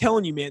 I'm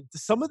telling you, man,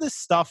 some of the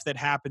stuff that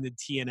happened in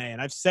TNA,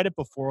 and I've said it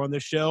before on the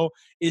show,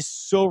 is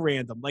so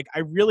random. Like, I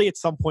really at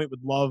some point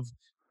would love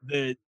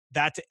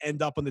that to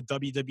end up on the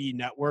WWE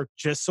network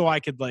just so I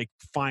could like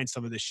find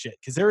some of this shit,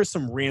 because there is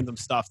some random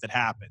stuff that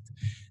happened.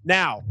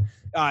 Now,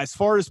 as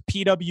far as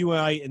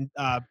PWI and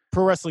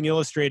Pro Wrestling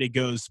Illustrated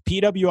goes,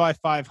 PWI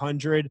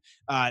 500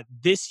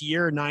 this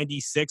year,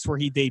 96, where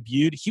he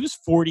debuted, he was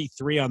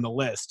 43 on the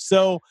list.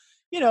 So,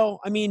 you know,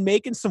 I mean,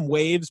 making some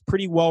waves,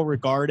 pretty well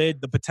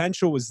regarded. The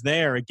potential was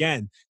there.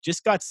 Again,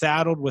 just got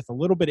saddled with a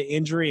little bit of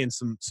injury and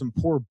some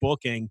poor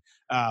booking,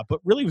 but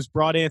really was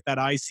brought in at that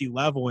IC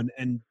level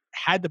and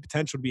had the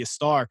potential to be a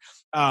star.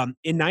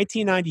 In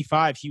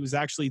 1995, he was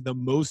actually the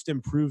most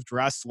improved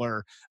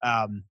wrestler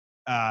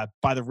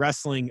by the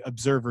Wrestling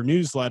Observer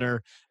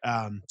newsletter.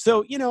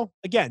 So, you know,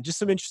 again, just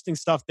some interesting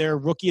stuff there.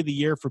 Rookie of the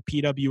Year for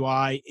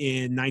PWI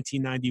in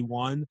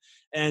 1991.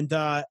 And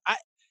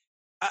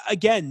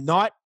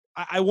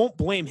I won't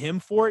blame him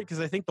for it, because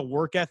I think the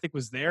work ethic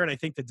was there and I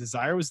think the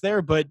desire was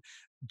there, but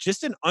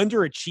just an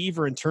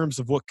underachiever in terms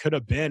of what could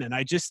have been. And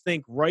I just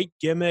think right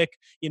gimmick,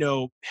 you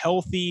know,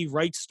 healthy,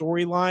 right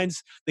storylines,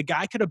 the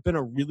guy could have been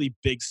a really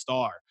big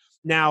star.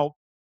 Now,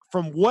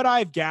 from what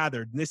I've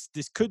gathered, and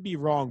this could be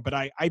wrong, but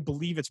I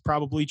believe it's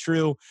probably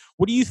true.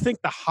 What do you think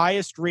the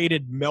highest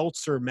rated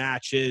Meltzer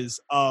match is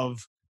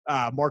of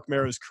Marc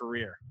Mero's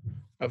career?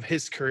 Of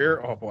his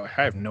career? Oh boy,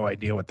 I have no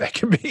idea what that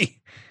could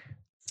be.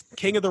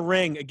 King of the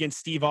Ring against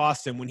Steve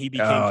Austin when he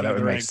became King of the Ring.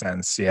 That would make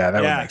sense. Yeah,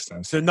 that would make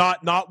sense. So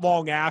not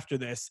long after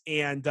this.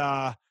 And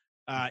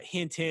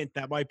hint,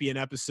 that might be an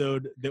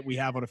episode that we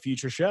have on a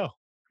future show.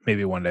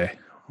 Maybe one day.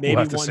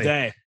 Maybe one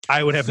day.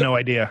 I would have no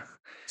idea.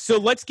 So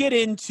let's get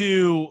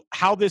into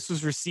how this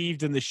was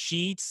received in the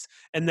sheets,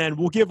 and then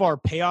we'll give our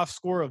payoff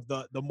score of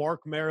the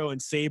Marc Mero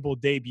and Sable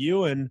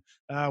debut, and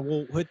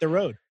we'll hit the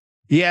road.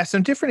 Yeah,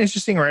 some different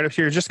interesting write-ups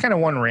here. Just kind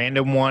of one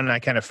random one I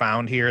kind of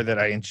found here that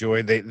I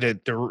enjoyed. The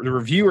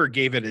reviewer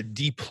gave it a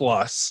D+,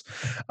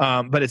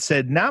 but it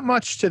said, not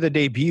much to the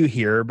debut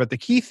here, but the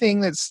key thing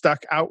that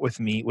stuck out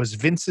with me was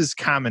Vince's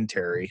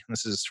commentary.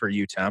 This is for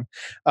you, Tom.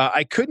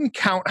 I couldn't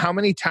count how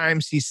many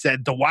times he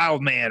said, the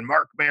wild man,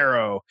 Marc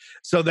Mero,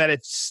 so that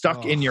it's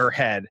stuck in your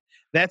head.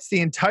 That's the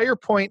entire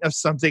point of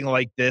something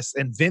like this,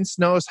 and Vince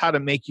knows how to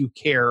make you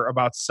care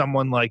about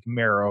someone like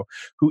Mero,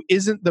 who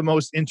isn't the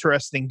most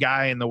interesting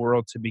guy in the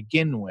world to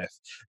begin with.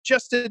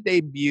 Just a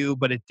debut,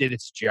 but it did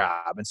its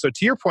job. And so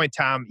to your point,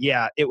 Tom,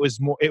 yeah, it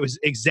was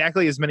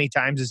exactly as many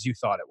times as you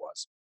thought it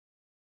was.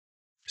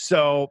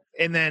 So,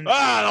 and then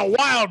the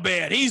wild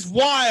man, he's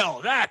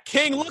wild.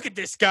 King, look at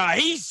this guy.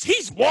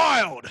 He's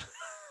wild.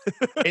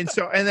 And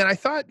then I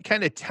thought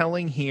kind of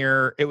telling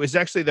here, it was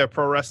actually the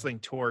Pro Wrestling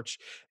Torch.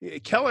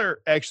 Keller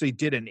actually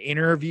did an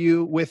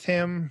interview with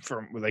him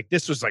from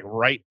this was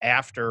right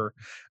after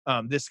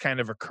this kind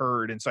of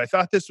occurred. And so I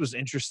thought this was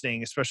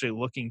interesting, especially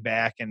looking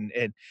back and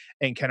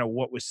kind of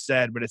what was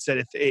said. But it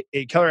said,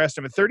 Keller asked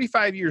him, at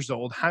 35 years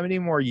old, how many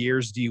more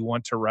years do you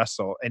want to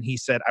wrestle? And he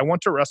said, I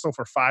want to wrestle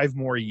for 5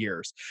 more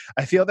years.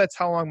 I feel that's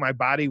how long my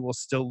body will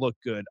still look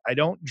good. I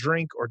don't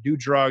drink or do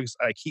drugs.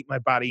 I keep my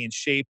body in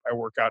shape. I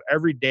work out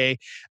every day.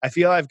 I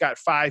feel I've got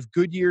 5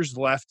 good years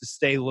left to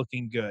stay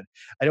looking good.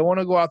 I don't want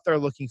to go out there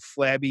looking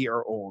flabby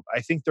or old.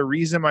 I think the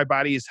reason my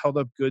body has held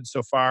up good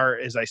so far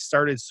is I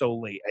started so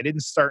late. I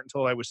didn't start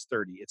until I was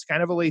 30. It's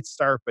kind of a late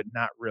start, but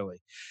not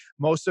really.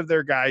 Most of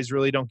their guys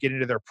really don't get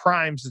into their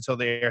primes until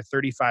they are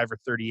 35 or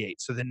 38.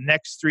 So the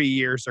next 3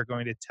 years are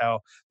going to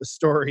tell the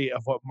story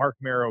of what Marc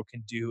Mero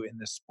can do in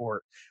this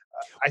sport.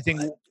 I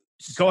think...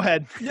 Go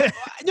ahead.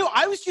 No,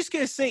 I was just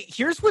going to say,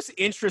 here's what's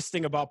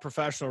interesting about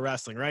professional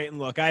wrestling, right? And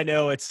look, I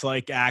know it's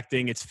like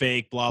acting, it's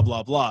fake, blah,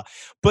 blah, blah.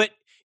 But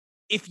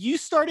if you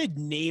started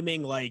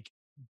naming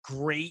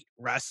great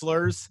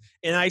wrestlers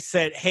and I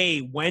said, hey,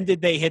 when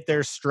did they hit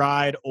their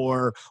stride,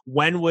 or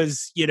when were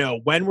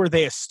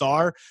they a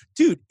star?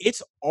 Dude,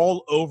 it's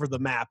all over the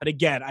map. And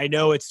again, I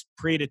know it's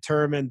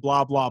predetermined,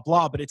 blah, blah,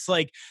 blah, but it's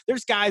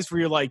there's guys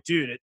where you're like,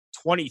 dude,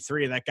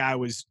 23, that guy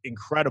was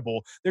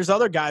incredible. There's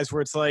other guys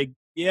where it's like,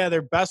 yeah,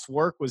 their best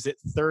work was at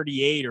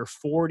 38 or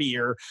 40,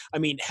 or I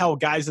mean, hell,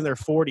 guys in their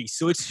 40s.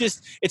 So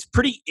it's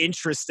pretty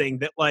interesting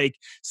that like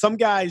some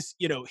guys,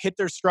 hit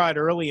their stride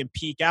early and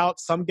peak out.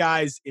 Some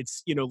guys,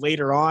 it's,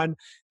 later on.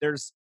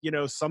 There's,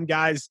 some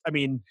guys, I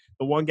mean,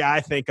 the one guy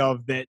I think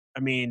of that, I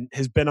mean,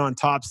 has been on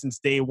top since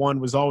day one,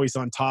 was always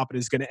on top, and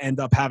is going to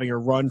end up having a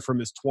run from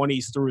his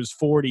 20s through his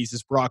 40s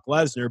is Brock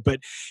Lesnar. But,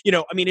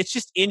 I mean, it's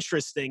just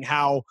interesting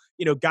how,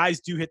 guys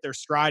do hit their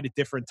stride at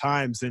different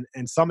times,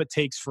 and some it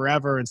takes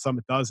forever and some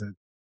it doesn't.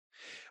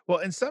 Well,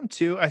 and some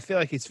too, I feel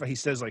like he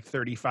says like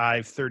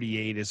 35,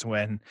 38 is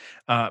when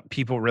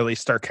people really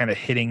start kind of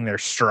hitting their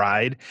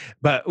stride.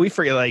 But we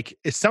forget, like,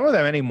 some of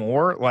them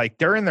anymore, like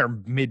they're in their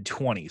mid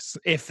 20s,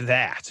 if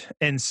that.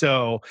 And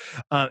so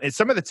it's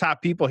some of the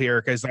top people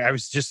here, because like, I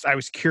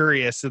was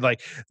curious.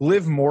 Like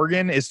Liv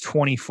Morgan is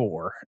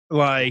 24,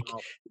 like wow.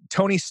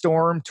 Tony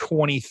Storm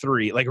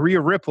 23, like Rhea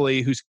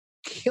Ripley, who's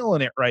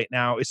killing it right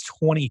now, is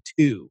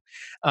 22.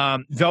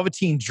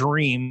 Velveteen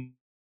Dream,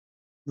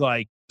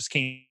 like, just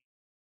came.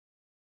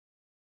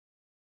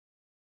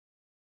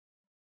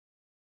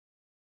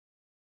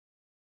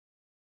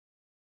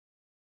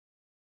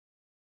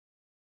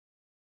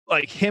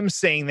 Like him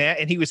saying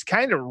that, and he was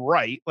kind of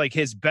right. Like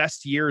his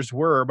best years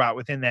were about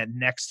within that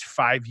next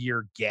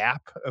 5-year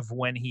gap of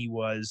when he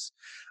was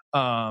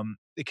kind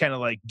of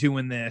like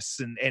doing this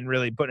and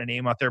really putting a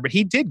name out there. But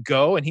he did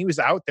go, and he was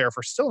out there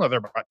for still another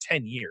about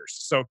 10 years.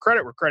 So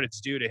credit where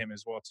credit's due to him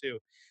as well too.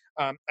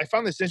 I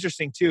found this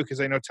interesting too,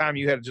 because I know, Tom,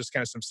 you had just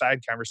kind of some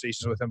side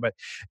conversations with him, but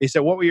he said,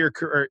 what were your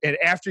career? And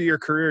after your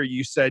career,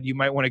 you said you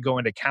might want to go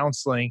into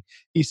counseling.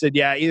 He said,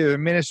 yeah, either the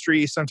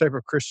ministry, some type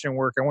of Christian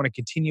work. I want to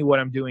continue what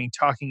I'm doing,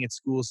 talking at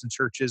schools and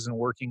churches and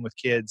working with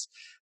kids.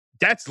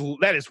 That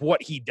is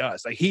what he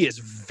does. Like he is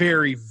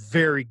very,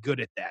 very good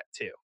at that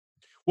too.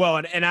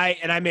 Well, and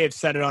I may have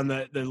said it on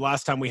the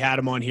last time we had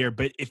him on here,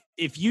 but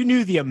if you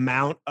knew the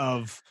amount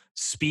of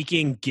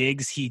speaking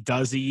gigs he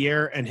does a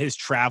year and his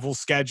travel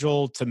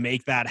schedule to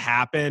make that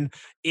happen,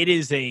 it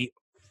is a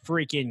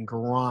freaking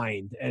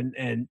grind. And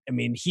I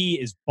mean, he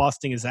is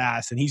busting his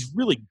ass, and he's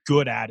really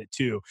good at it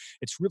too.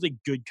 It's really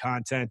good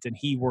content, and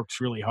he works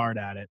really hard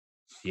at it.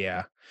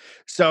 Yeah.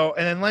 So,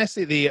 and then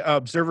lastly, the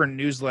Observer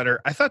newsletter.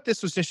 I thought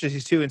this was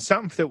interesting too, and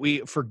something that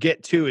we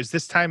forget too is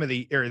this time of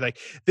the year, like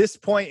this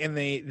point in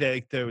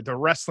the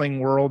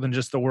wrestling world and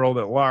just the world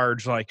at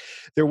large. Like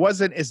there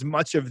wasn't as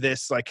much of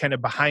this like kind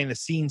of behind the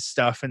scenes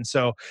stuff, and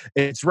so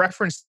it's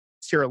referenced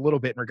here a little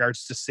bit in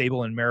regards to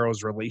Sable and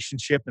Mero's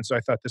relationship. And so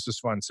I thought this was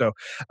fun. So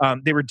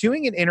they were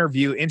doing an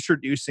interview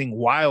introducing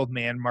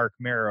Wildman Marc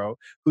Mero,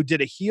 who did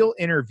a heel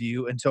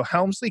interview until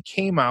Helmsley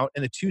came out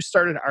and the two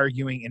started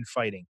arguing and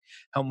fighting.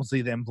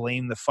 Helmsley then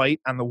blamed the fight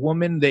on the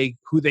woman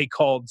who they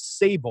called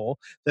Sable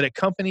that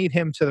accompanied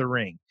him to the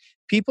ring.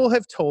 People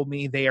have told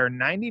me they are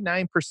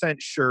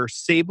 99% sure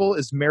Sable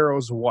is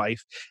Mero's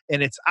wife,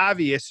 and it's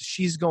obvious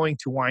she's going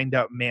to wind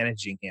up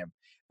managing him.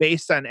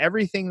 Based on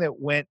everything that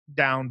went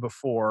down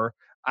before,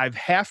 I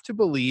have to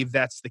believe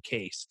that's the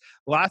case.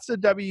 Lots of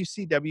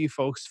WCW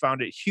folks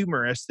found it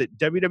humorous that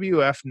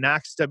WWF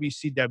knocks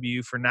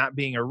WCW for not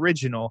being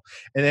original,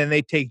 and then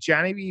they take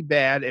Johnny B.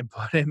 Bad and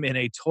put him in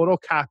a total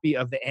copy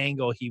of the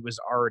angle he was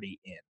already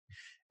in.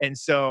 And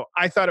so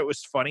I thought it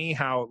was funny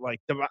how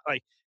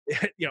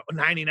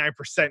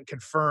 99%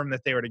 confirm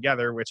that they were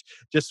together, which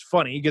just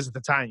funny because at the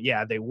time,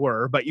 yeah, they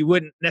were, but you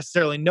wouldn't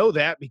necessarily know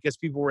that because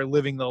people were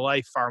living the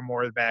life far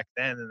more back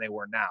then than they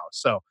were now.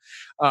 So,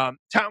 Tom,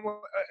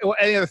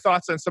 any other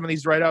thoughts on some of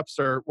these write-ups,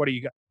 or what do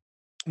you got?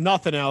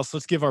 Nothing else.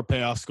 Let's give our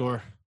payoff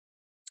score.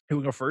 Who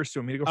will go first?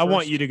 You want me to go first? I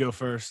want you to go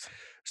first.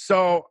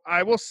 So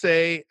I will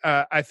say,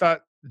 I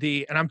thought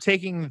and I'm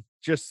taking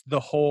just the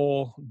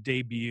whole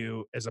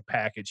debut as a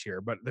package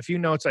here, but the few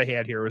notes I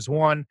had here was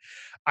one,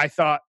 I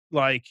thought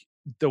like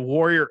the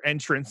Warrior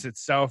entrance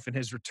itself and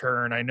his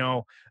return. I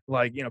know,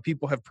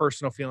 people have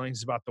personal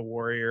feelings about the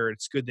Warrior.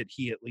 It's good that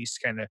he at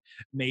least kind of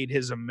made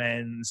his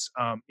amends,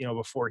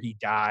 before he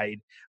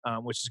died,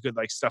 which is good,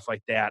 like stuff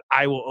like that.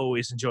 I will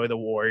always enjoy the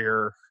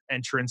Warrior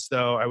entrance,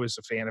 though. I was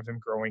a fan of him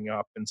growing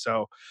up, and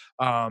so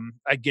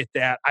I get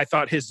that. I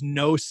thought his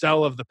no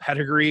sell of the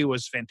pedigree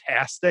was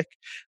fantastic.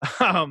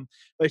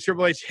 Like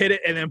Triple H hit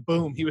it, and then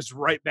boom, he was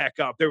right back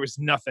up. There was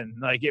nothing.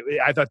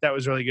 I thought that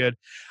was really good.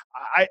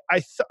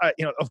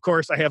 Of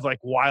course, I have like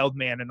Wild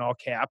Man in all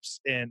caps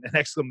and an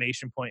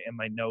exclamation point in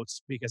my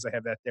notes because I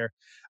have that there.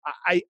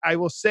 I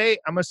will say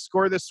I'm gonna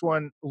score this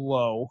one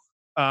low.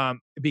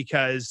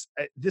 Because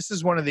this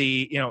is one of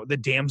the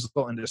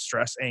damsel in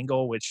distress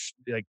angle, which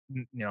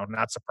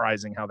not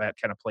surprising how that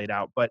kind of played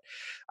out. But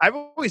I've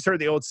always heard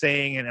the old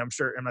saying, and I'm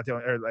sure I'm not the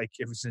only, or like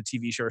if it's in a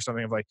TV show or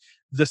something, of like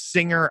the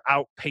singer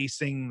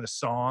outpacing the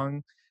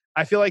song.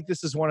 I feel like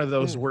this is one of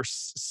those where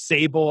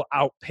Sable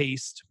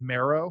outpaced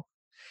Mero.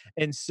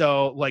 And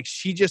so like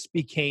she just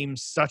became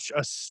such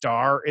a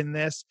star in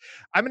this.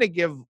 I'm going to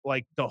give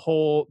like the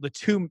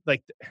two,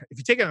 like if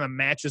you take it on the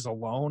matches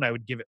alone, I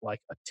would give it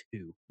like a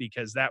 2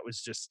 because that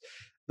was just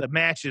the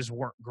matches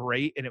weren't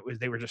great, and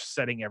they were just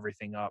setting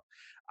everything up.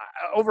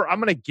 I'm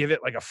going to give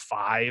it like a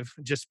 5,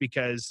 just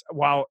because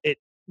while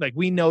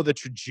we know the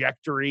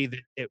trajectory that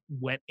it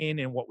went in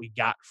and what we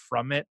got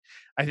from it,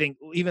 I think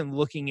even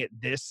looking at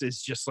this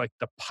is just like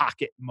the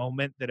pocket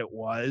moment that it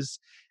was.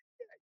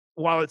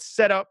 While it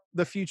set up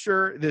the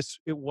future,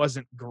 it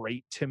wasn't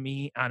great to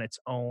me on its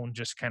own,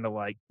 just kind of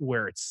like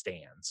where it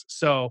stands.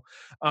 So,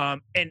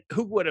 and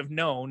who would have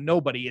known?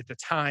 Nobody at the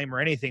time or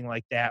anything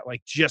like that,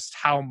 like just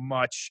how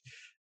much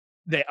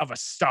of a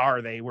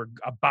star they were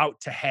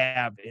about to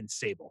have in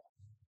Sable.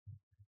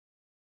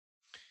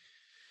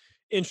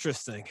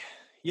 Interesting.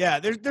 Yeah,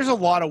 there's a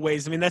lot of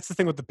ways. I mean, that's the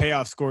thing with the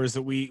payoff scores,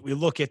 that we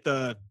look at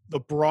the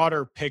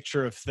broader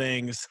picture of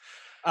things.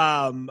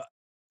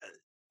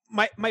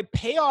 My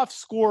payoff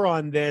score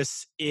on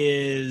this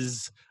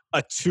is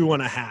a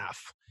 2.5.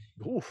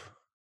 Oof.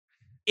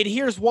 And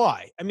here's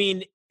why. I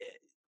mean,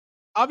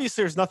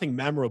 obviously there's nothing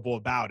memorable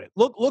about it.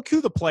 Look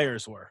who the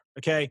players were.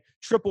 Okay.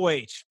 Triple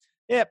H.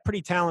 Yeah,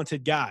 pretty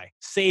talented guy.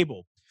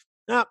 Sable.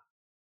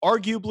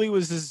 Arguably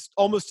was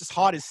almost as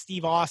hot as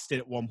Steve Austin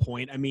at one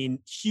point. I mean,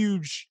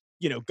 huge,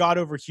 got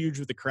over huge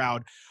with the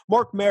crowd.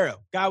 Marc Mero,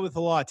 guy with a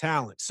lot of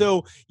talent.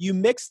 So you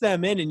mix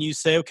them in and you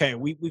say, okay,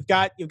 you've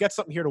got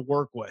something here to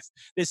work with.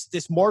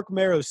 This Marc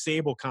Mero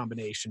Sable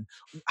combination.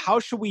 How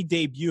should we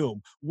debut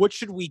them? What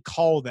should we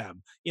call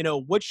them?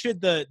 What should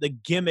the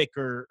gimmick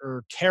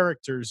or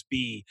characters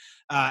be?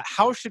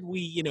 How should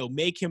we,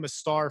 make him a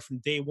star from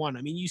day one?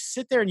 I mean, you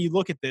sit there and you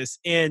look at this,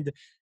 and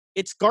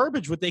it's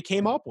garbage what they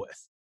came up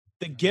with.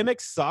 The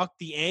gimmick sucked.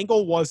 The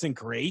angle wasn't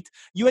great.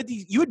 You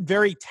had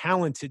very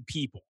talented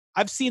people.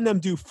 I've seen them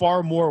do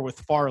far more with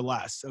far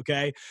less.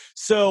 Okay.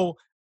 So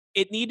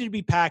it needed to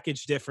be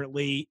packaged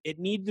differently. It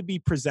needed to be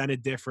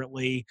presented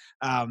differently.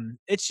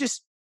 It's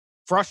just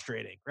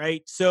frustrating,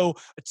 right? So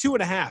a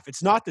 2.5,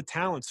 it's not the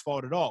talent's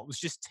fault at all. It was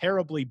just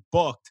terribly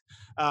booked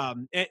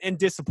and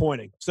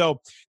disappointing.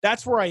 So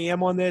that's where I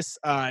am on this.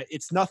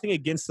 It's nothing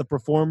against the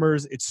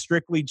performers. It's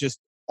strictly just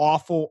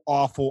awful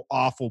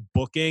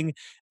booking,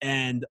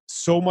 and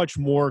so much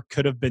more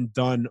could have been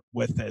done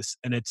with this,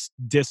 and it's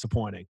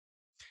disappointing.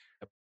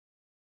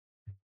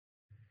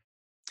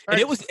 And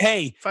it was,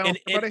 I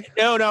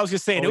was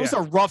just saying, it was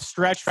a rough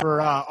stretch for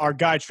our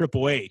guy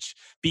Triple H,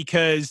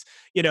 because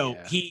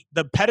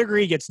the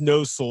pedigree gets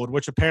no sold,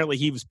 which apparently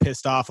he was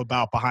pissed off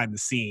about behind the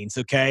scenes.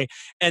 Okay,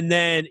 and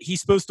then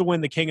he's supposed to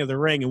win the King of the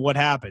Ring, and what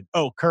happened?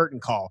 Oh, curtain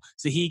call.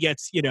 So he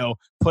gets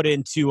put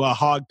into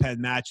hog pen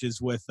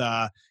matches with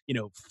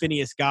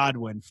Phineas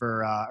Godwin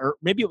or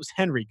maybe it was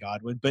Henry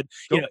Godwin, but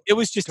it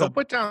was just don't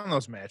put down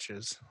those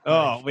matches.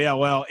 Oh yeah,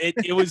 well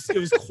it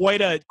was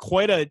quite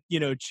a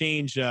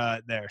change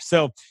there.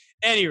 So, at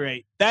any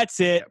rate, that's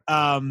it.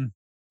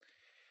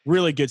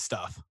 Really good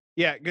stuff.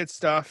 Yeah, good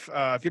stuff.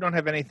 If you don't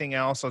have anything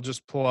else, I'll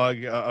just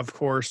plug. Of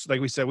course,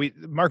 like we said,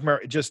 Marc Mero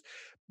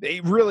he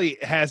really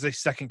has a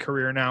second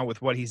career now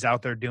with what he's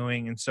out there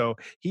doing. And so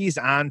he's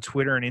on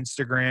Twitter and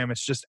Instagram.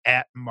 It's just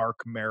at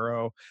Marc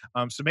Mero.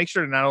 So make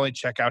sure to not only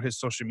check out his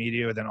social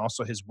media, but then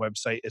also his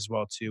website as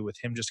well, too, with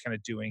him just kind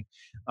of doing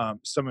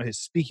some of his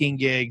speaking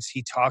gigs.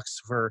 He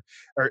talks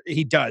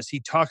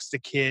to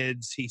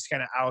kids. He's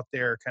kind of out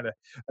there kind of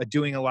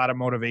doing a lot of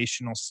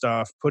motivational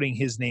stuff, putting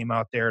his name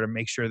out there to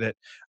make sure that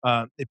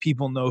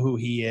people know who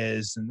he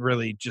is, and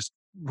really just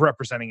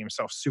representing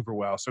himself super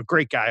well. So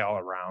great guy all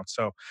around.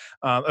 So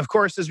of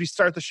course, as we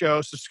start the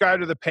show,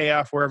 subscribe to the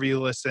Payoff wherever you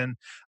listen.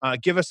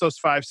 Give us those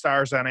 5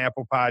 stars on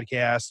Apple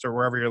Podcasts or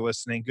wherever you're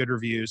listening, good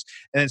reviews,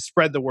 and then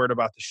spread the word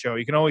about the show.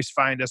 You can always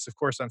find us, of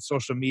course, on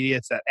social media.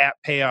 It's at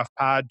Payoff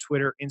Pod,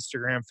 Twitter,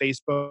 Instagram,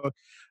 Facebook.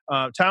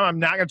 Tom, I'm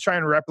not going to try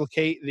and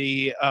replicate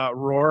the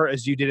roar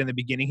as you did in the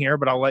beginning here,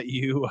 but I'll let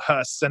you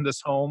send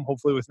us home,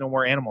 hopefully with no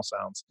more animal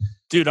sounds.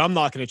 Dude, I'm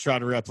not going to try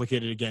to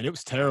replicate it again. It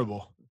was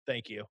terrible.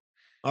 Thank you.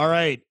 All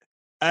right.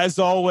 As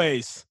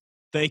always,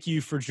 thank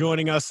you for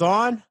joining us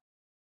on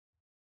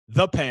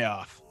The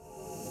Payoff.